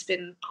difficult. It's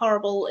been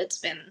horrible. It's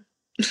been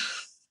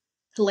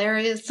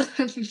hilarious,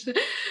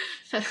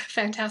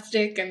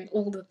 fantastic, and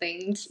all the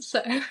things.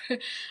 So,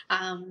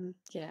 I'm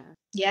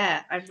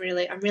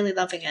really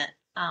loving it.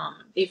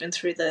 Even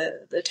through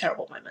the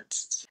terrible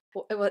moments.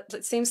 Well,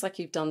 it seems like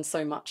you've done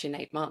so much in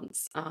 8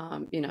 months.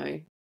 You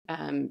know,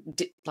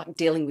 like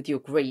dealing with your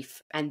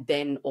grief and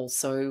then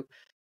also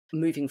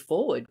moving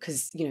forward,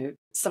 because, you know,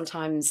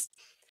 sometimes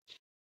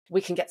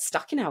we can get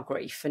stuck in our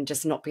grief and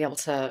just not be able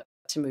to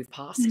move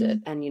past it.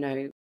 And, you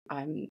know,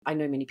 I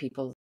know many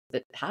people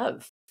that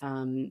have,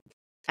 and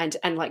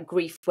like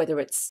grief, whether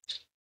it's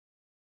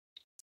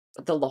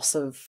the loss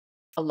of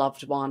a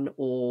loved one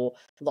or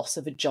loss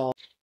of a job,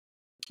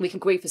 we can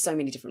grieve for so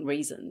many different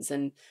reasons.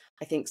 And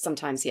I think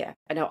sometimes,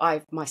 I know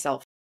I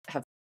myself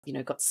have, you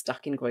know, got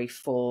stuck in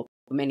grief for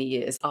many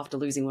years after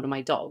losing one of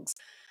my dogs.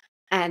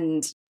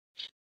 And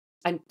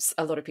And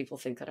a lot of people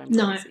think that I'm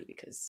No. crazy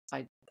because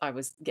I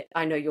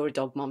know you're a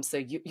dog mom, so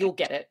you'll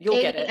get it.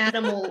 You'll get it.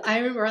 Animal. I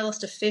remember I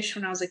lost a fish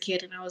when I was a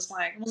kid, and I was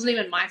like, it wasn't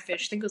even my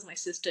fish. I think it was my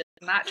sister's,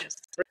 and that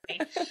just threw me.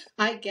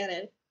 I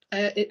get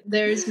it.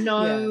 There is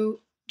no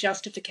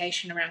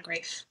justification around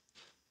grief.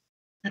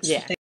 That's the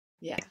thing.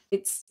 Yeah.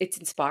 It's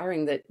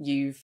inspiring that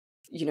you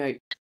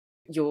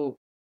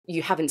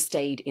haven't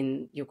stayed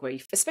in your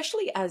grief,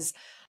 especially as,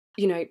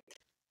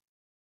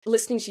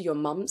 listening to your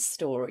mum's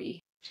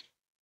story.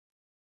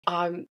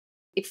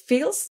 It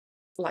feels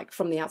like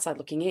from the outside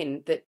looking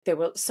in that there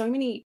were so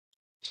many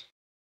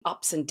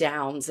ups and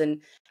downs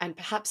and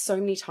perhaps so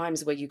many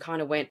times where you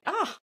kind of went,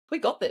 we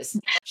got this,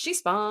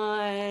 she's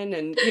fine,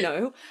 and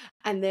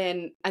and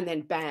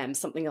then bam,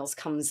 something else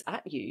comes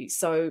at you.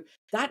 So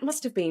that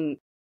must have been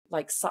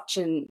like such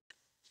an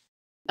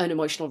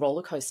emotional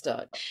roller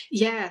coaster.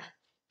 Yeah.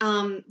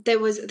 There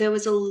was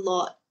a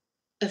lot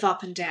of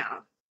up and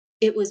down.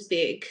 It was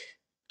big.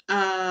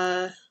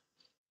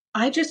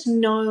 I just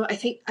know, I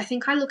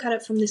think I look at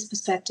it from this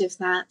perspective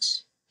that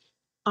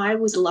I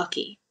was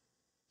lucky.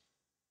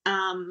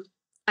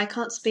 I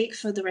can't speak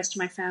for the rest of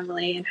my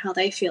family and how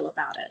they feel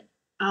about it.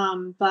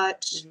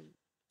 But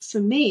for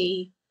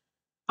me,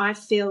 I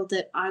feel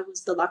that I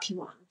was the lucky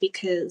one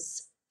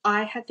because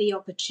I had the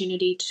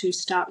opportunity to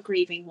start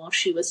grieving while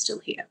she was still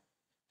here.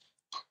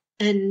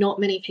 And not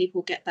many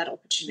people get that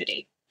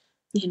opportunity.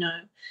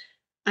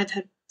 I've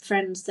had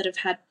friends that have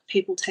had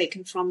people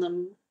taken from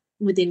them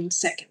within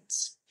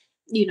seconds,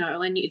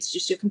 and it's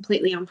just you're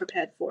completely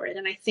unprepared for it.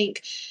 And I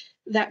think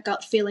that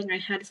gut feeling I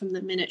had from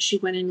the minute she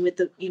went in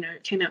with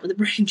came out with a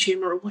brain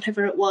tumor or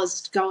whatever it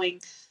was,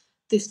 going,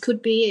 this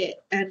could be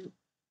it. And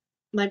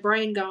my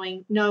brain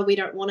going, no, we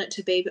don't want it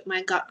to be, but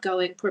my gut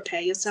going,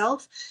 prepare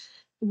yourself,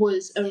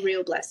 was a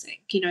real blessing.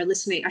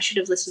 Listening, I should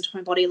have listened to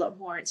my body a lot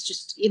more. It's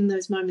just in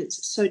those moments,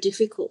 it's so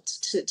difficult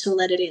to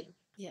let it in.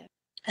 Yeah.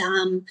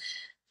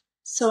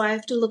 So I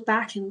have to look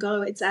back and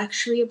go, it's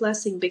actually a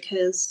blessing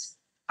because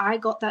I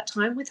got that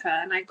time with her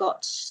and I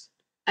got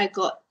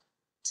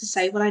to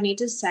say what I need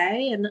to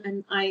say.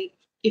 And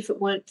if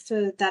it weren't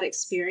for that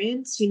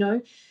experience,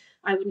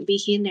 I wouldn't be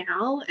here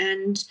now.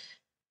 And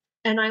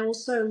I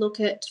also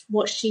look at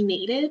what she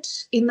needed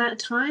in that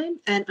time,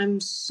 and I'm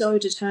so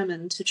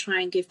determined to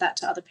try and give that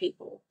to other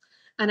people.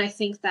 And I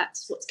think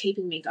that's what's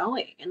keeping me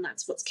going, and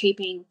that's what's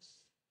keeping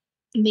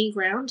me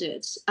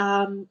grounded.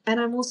 And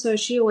I'm also,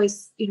 she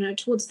always,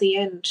 towards the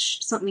end,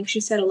 something she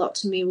said a lot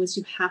to me was,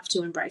 you have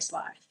to embrace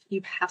life.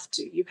 You have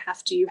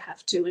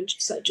to. And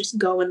so just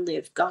go and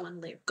live.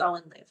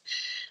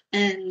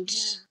 And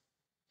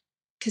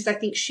because I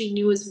think she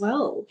knew as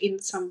well in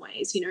some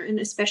ways, and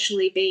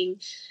especially being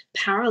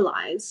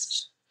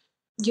paralyzed,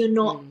 you're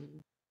not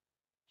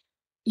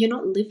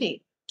living.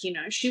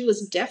 She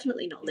was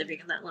definitely not living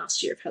in that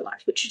last year of her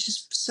life, which is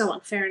just so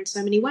unfair in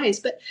so many ways.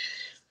 But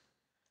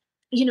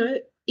you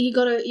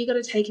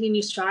gotta take it in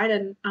your stride.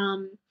 And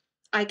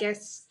I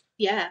guess,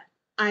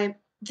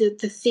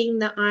 the thing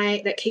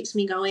that keeps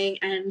me going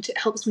and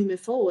helps me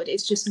move forward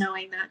is just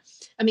knowing that,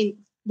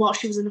 while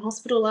she was in the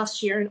hospital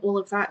last year and all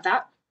of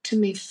that to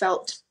me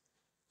felt,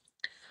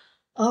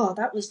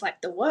 that was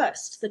like the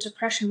worst. The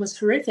depression was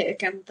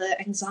horrific, and the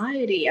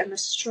anxiety and the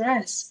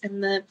stress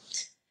and the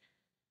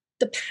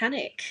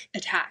panic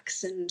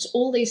attacks and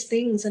all these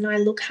things. And I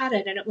look at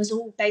it and it was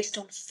all based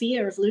on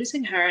fear of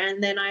losing her.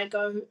 And then I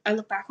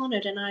look back on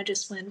it and I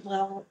just went,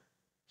 well,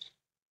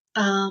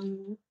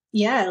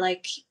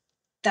 like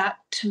that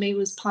to me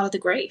was part of the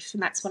grief.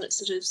 And that's when it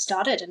sort of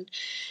started.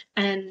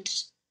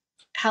 And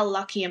how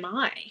lucky am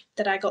I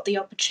that I got the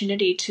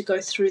opportunity to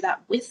go through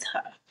that with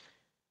her,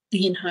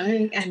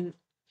 and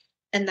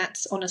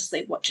that's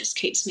honestly what just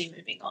keeps me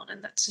moving on.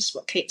 And that's just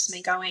what keeps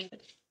me going.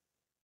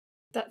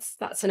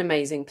 That's an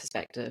amazing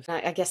perspective.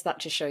 I guess that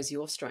just shows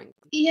your strength.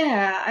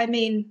 Yeah,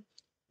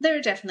 there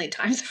are definitely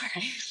times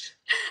where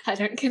I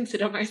don't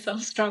consider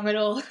myself strong at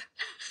all.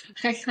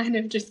 I kind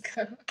of just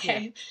go,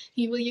 okay,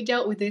 you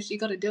dealt with this, you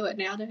got to do it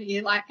now, don't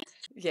you? Like,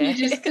 you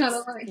just kind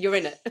of like, you're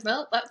in it.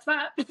 Well, that's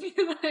that.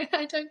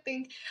 I don't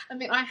think,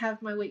 I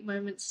have my weak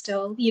moments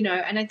still,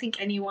 and I think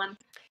anyone.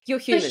 You're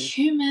human. We're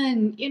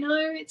human,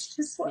 it's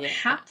just what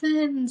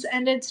happens,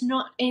 and it's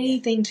not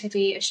anything to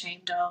be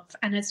ashamed of,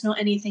 and it's not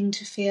anything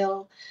to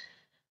feel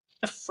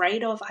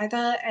afraid of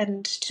either.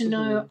 And to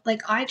know,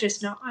 like, I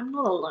just know I'm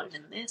not alone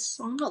in this.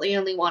 I'm not the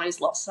only one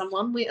who's lost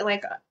someone.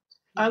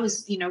 I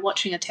was,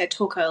 watching a TED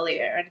Talk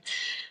earlier,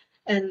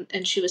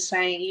 and she was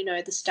saying,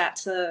 the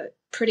stats are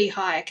pretty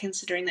high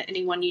considering that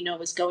anyone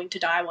is going to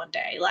die one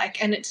day.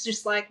 Like, and it's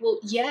just like, well,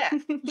 yeah,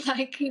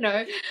 like,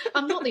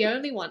 I'm not the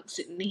only one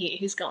sitting here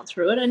who's gone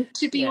through it. And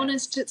to be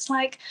honest, it's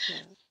like,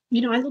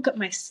 I look at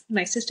my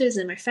sisters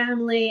and my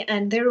family,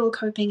 and they're all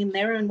coping in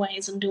their own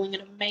ways and doing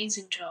an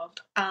amazing job.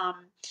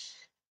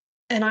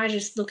 And I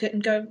just look at it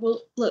and go,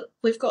 well, look,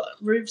 we've got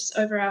roofs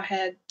over our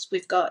heads,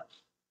 we've got,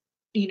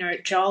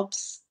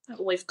 jobs,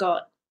 we've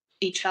got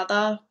each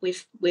other, we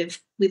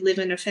live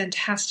in a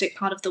fantastic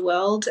part of the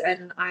world.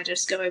 And I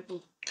just go,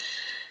 well,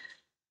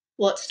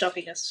 what's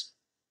stopping us?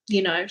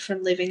 you know,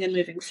 from living and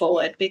moving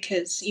forward,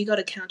 because you got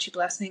to count your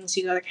blessings,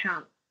 you got to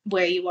count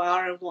where you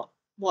are and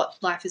what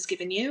life has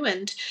given you.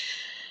 And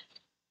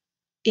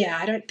yeah,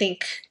 I don't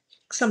think,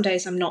 some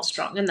days I'm not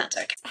strong, and that's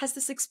okay. Has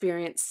this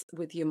experience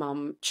with your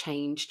mum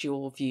changed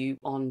your view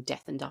on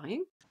death and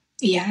dying?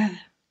 Yeah,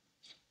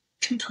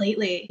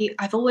 completely.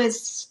 I've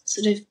always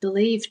sort of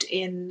believed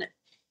in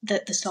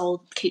that the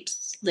soul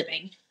keeps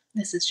living.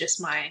 This is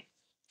just my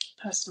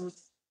personal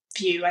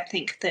view. I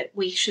think that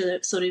we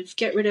should sort of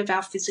get rid of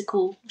our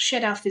physical,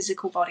 shed our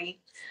physical body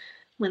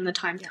when the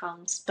time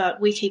comes, but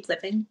we keep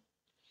living.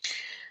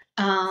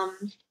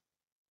 And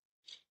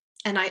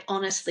I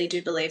honestly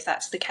do believe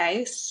that's the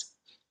case.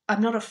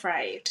 I'm not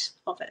afraid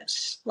of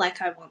it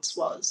like I once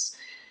was.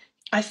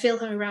 I feel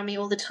her around me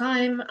all the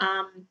time.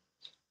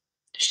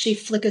 She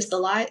flickers the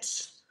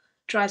lights,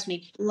 drives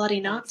me bloody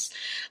nuts.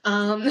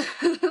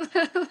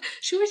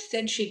 She always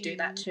said she'd do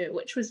that too,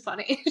 which was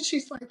funny.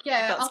 She's like,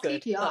 yeah, That's I'll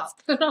good. keep you up.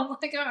 And I'm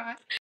like, all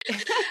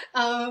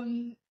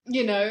right.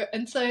 You know,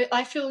 and so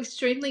I feel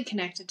extremely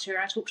connected to her.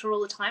 I talk to her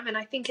all the time, and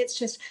I think it's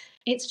just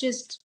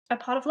a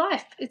part of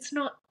life. It's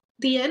not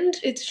the end,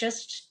 it's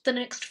just the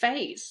next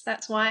phase.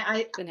 That's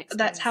why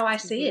that's how I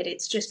see it.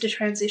 It's just a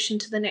transition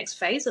to the next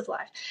phase of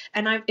life.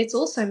 And it's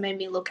also made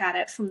me look at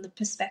it from the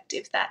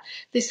perspective that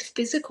this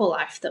physical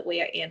life that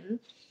we are in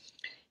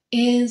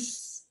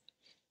is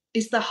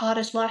the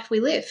hardest life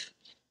we live,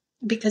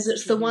 because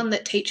it's the one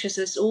that teaches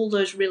us all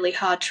those really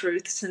hard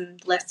truths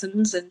and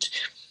lessons. And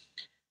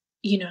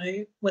you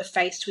know, we're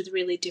faced with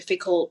really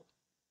difficult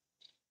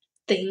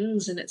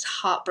things, and it's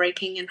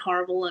heartbreaking and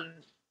horrible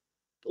and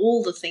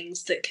all the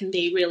things that can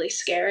be really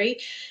scary.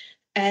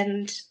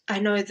 And I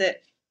know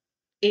that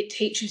it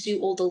teaches you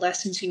all the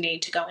lessons you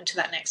need to go into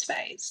that next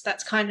phase.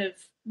 That's kind of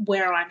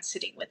where I'm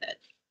sitting with it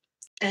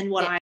and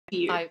what I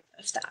view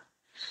of that.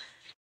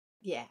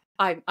 Yeah,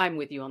 I'm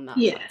with you on that.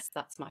 Yeah.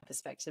 That's my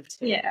perspective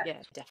too. Yeah.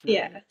 Yeah, definitely.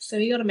 Yeah, so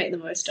you got to make the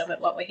most of it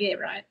while we're here,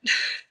 right?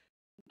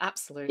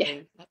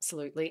 Absolutely,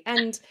 absolutely.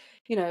 And,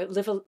 you know,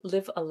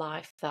 live a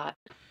life that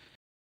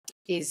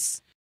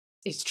is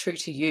true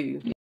to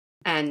you,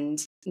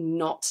 and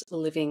not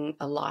living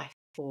a life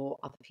for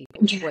other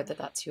people, whether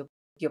that's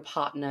your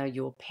partner,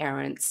 your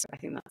parents. I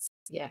think that's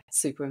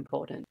super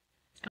important.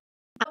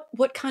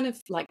 What kind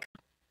of like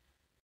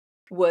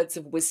words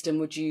of wisdom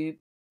would you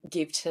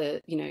give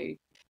to, you know,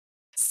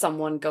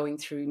 someone going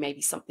through maybe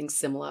something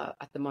similar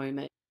at the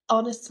moment?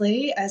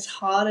 Honestly, as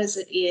hard as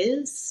it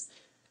is,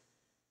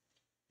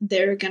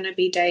 there are going to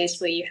be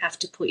days where you have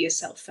to put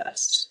yourself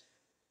first.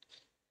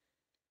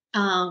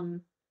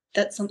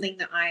 That's something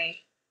that I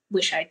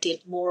wish I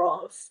did more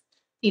of.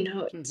 You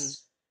know,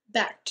 it's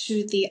back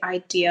to the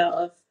idea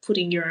of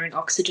putting your own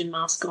oxygen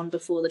mask on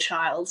before the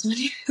child's when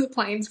the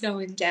plane's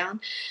going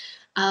down.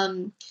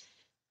 And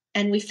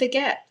we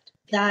forget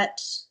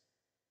that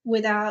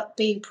without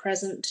being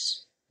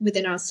present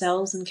within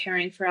ourselves and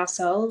caring for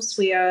ourselves,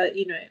 we are,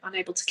 you know,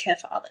 unable to care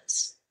for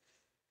others.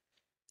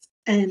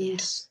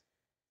 And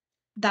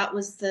that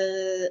was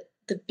the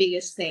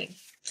biggest thing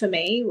for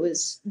me,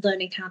 was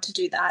learning how to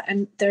do that.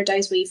 And there are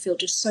days where you feel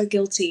just so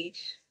guilty.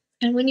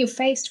 And when you're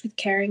faced with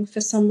caring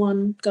for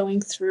someone going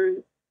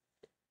through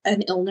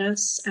an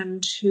illness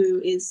and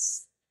who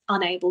is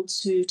unable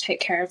to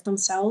take care of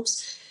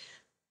themselves,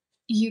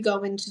 you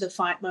go into the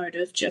fight mode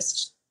of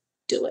just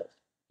do it.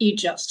 You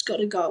just got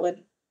to go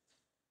and,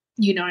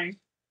 you know,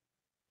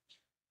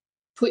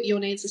 put your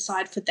needs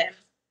aside for them.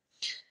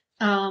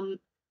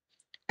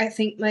 I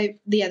think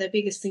the other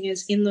biggest thing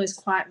is, in those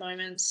quiet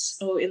moments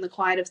or in the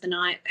quiet of the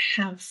night,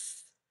 have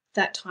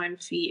that time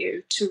for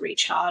you to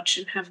recharge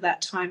and have that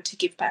time to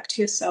give back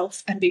to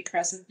yourself and be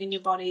present in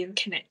your body and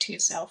connect to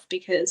yourself,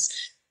 because,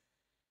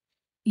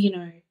 you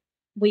know,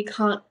 we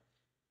can't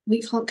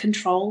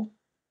control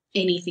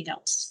anything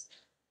else.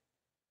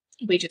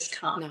 We just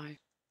can't. No.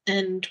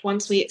 And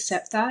once we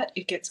accept that,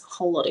 it gets a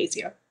whole lot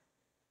easier,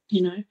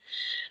 you know,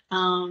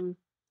 and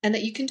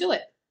that you can do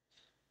it.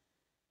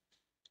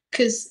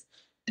 Because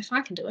if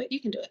I can do it, you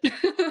can do it.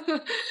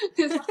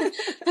 Because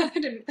I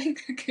didn't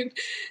think I could,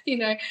 you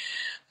know,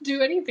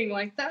 do anything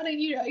like that.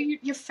 And, you know,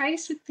 you're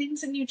faced with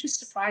things and you just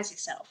surprise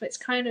yourself. It's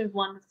kind of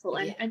wonderful.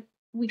 And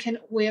we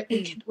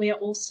are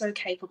all so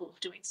capable of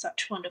doing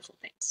such wonderful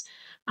things.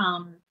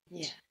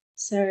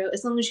 So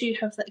as long as you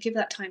give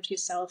that time to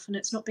yourself, and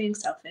it's not being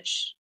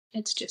selfish,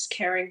 it's just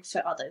caring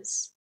for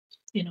others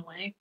in a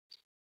way,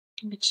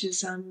 which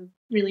is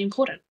really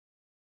important.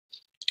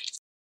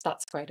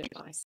 That's great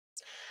advice.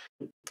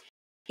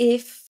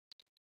 If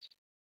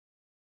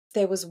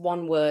there was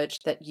one word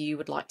that you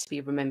would like to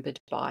be remembered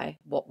by,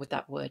 what would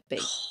that word be?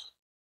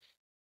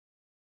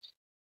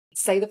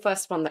 Say the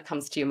first one that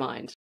comes to your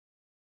mind.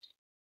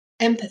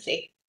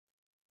 Empathy.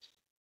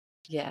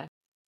 Yeah.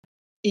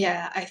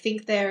 Yeah, I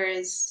think there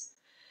is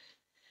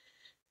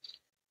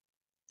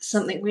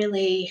something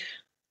really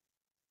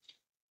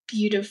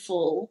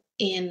beautiful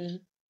in,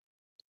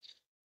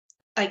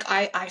 like,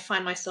 I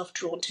find myself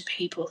drawn to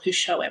people who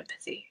show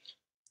empathy,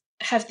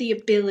 have the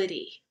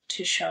ability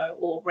to show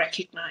or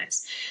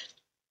recognize.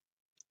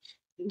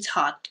 It's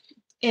hard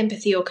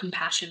empathy or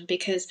compassion,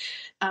 because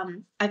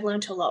I've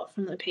learned a lot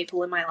from the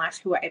people in my life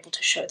who are able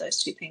to show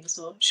those two things,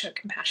 or show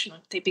compassion or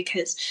empathy,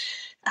 because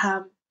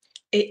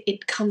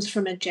it comes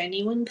from a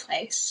genuine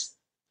place,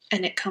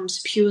 and it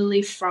comes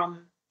purely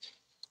from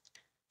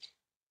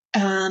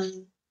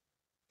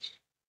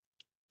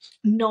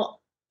not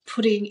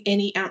putting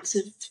any ounce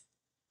of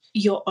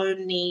your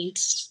own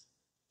needs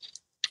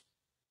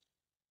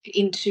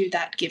into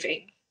that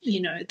giving.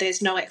 You know,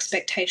 there's no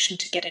expectation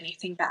to get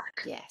anything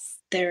back. Yes.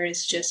 There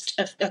is just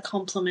a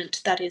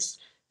compliment that is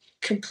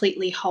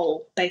completely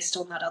whole based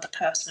on that other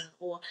person,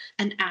 or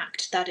an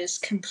act that is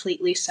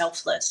completely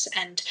selfless.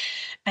 And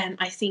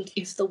I think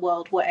if the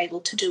world were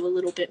able to do a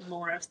little bit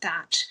more of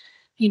that,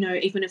 you know,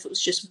 even if it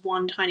was just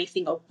one tiny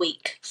thing a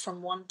week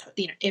from one,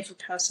 you know, every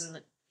person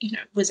that, you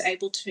know, was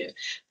able to,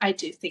 I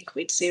do think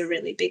we'd see a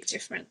really big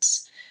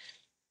difference.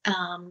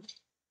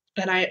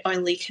 And I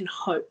only can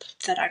hope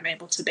that I'm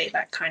able to be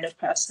that kind of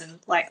person,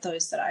 like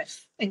those that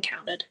I've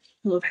encountered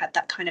who have had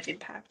that kind of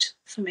impact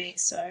for me.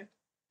 So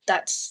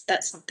that's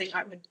something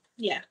I would,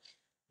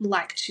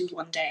 like to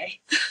one day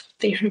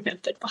be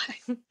remembered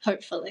by,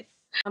 hopefully.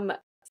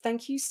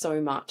 Thank you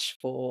so much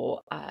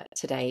for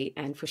today,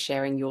 and for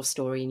sharing your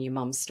story and your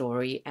mum's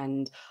story.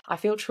 And I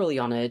feel truly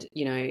honoured.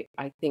 You know,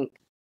 I think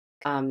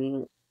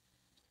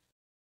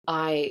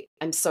I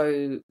am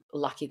so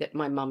lucky that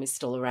my mum is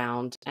still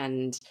around.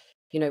 And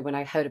you know, when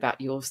I heard about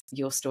your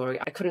story,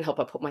 I couldn't help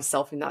but put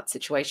myself in that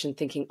situation,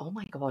 thinking, "Oh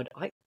my God,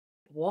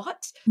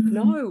 what?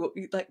 No,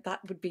 like that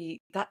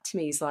to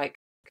me is like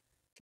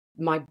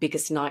my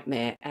biggest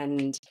nightmare."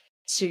 And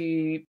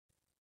to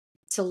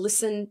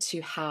listen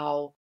to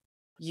how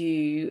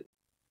you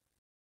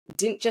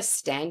didn't just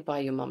stand by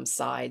your mum's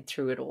side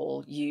through it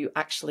all, you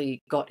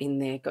actually got in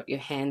there, got your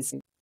hands,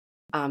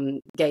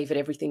 gave her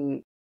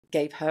everything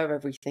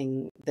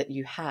that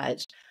you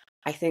had.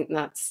 I think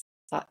that's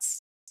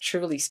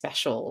truly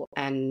special.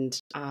 And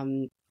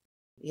I'm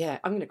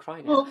gonna cry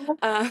now.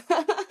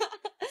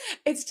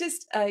 It's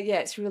just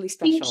it's really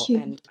special.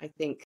 And I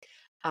think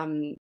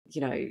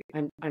you know,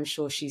 I'm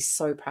sure she's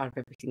so proud of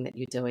everything that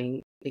you're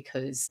doing,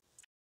 because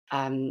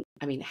I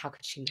mean, how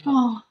could she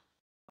not?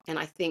 And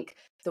I think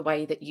the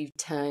way that you've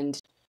turned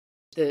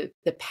the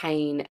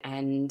pain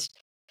and,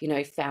 you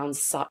know, found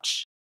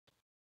such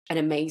an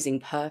amazing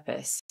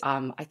purpose,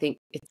 I think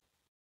it's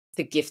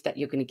the gift that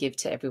you're going to give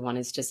to everyone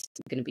is just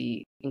going to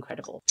be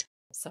incredible.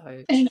 So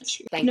thank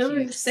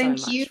you so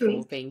much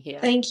for being here.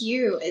 Thank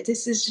you.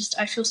 This is just,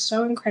 I feel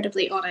so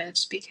incredibly honoured,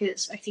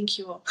 because I think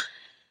you're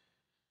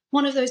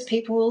one of those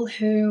people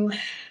who,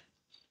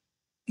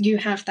 you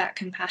have that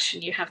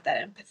compassion, you have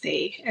that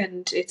empathy,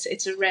 and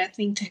it's a rare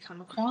thing to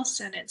come across.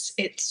 And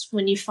it's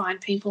when you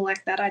find people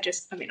like that, I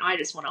just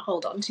want to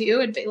hold on to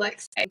you and be like,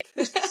 stay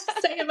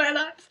in my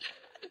life.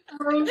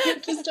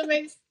 Just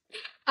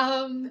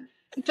amazing.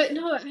 But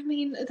no, I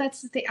mean,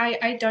 that's the thing.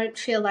 I don't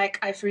feel like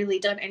I've really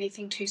done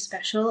anything too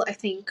special. I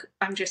think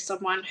I'm just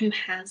someone who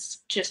has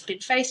just been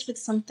faced with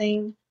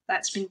something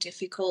that's been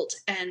difficult,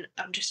 and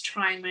I'm just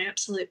trying my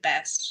absolute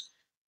best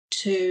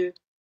to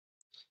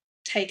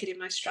take it in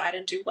my stride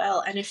and do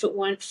well. And if it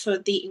weren't for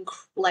the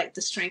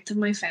strength of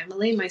my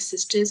family, my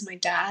sisters, my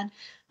dad,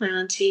 my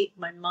auntie,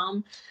 my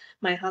mum,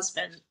 my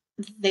husband,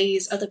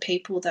 these are the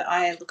people that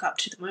I look up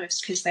to the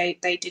most, because they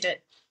did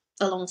it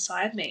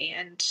alongside me.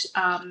 And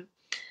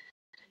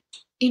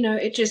you know,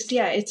 it just,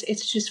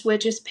 it's just, we're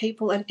just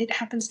people, and it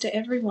happens to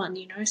everyone.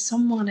 You know,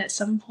 someone at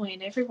some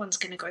point, everyone's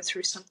going to go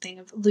through something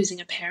of losing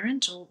a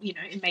parent, or, you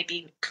know, it may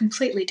be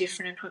completely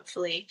different and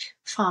hopefully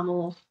far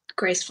more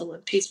graceful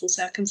and peaceful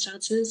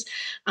circumstances.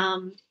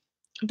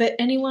 But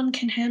anyone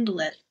can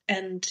handle it.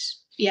 And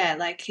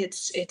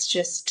it's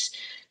just,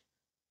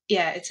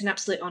 it's an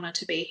absolute honor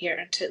to be here,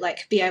 and to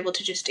be able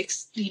to just,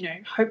 you know,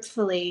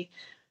 hopefully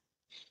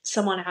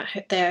someone out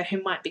there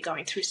who might be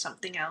going through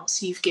something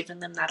else, you've given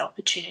them that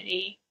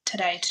opportunity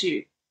today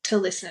to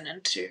listen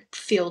and to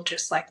feel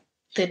just like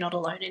they're not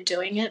alone in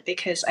doing it.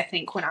 Because I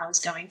think when I was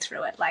going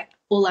through it,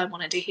 all I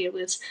wanted to hear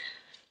was,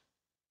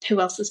 who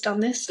else has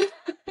done this?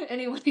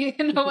 Anyone here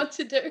know what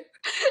to do?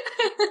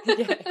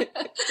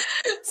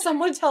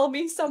 Someone tell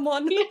me,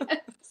 someone.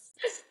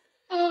 Yes.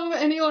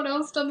 Anyone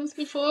else done this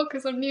before?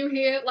 Because I'm new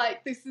here.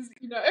 This is,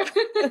 you know.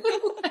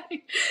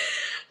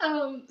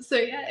 So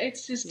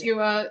it's just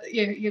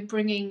you're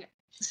bringing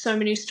so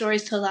many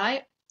stories to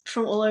light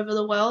from all over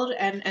the world,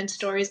 and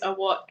stories are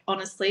what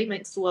honestly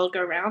makes the world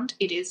go round.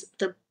 It is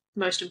the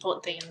most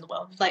important thing in the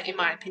world, in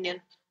my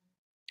opinion,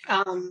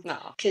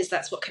 because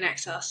that's what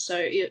connects us. So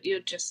you're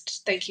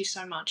just, thank you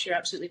so much. You're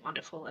absolutely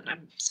wonderful, and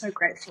I'm so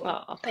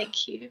grateful.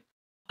 Thank you.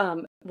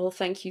 Well,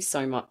 thank you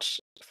so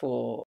much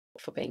for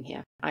being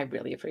here. I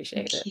really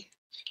appreciate it.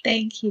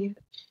 Thank you.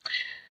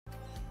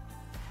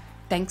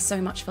 Thanks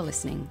so much for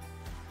listening.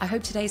 I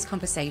hope today's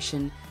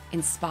conversation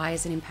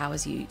inspires and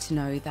empowers you to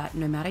know that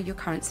no matter your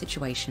current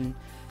situation,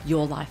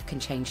 your life can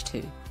change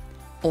too.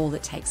 All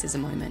it takes is a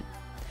moment.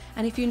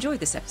 And if you enjoyed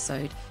this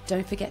episode,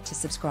 don't forget to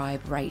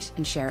subscribe, rate,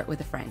 and share it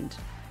with a friend.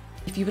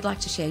 If you would like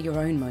to share your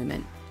own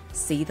moment,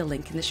 see the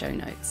link in the show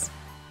notes.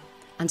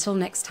 Until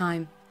next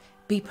time,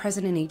 Be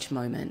present in each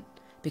moment,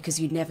 because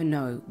you never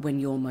know when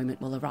your moment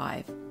will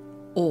arrive,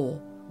 or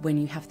when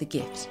you have the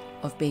gift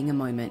of being a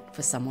moment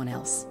for someone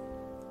else.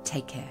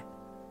 Take care.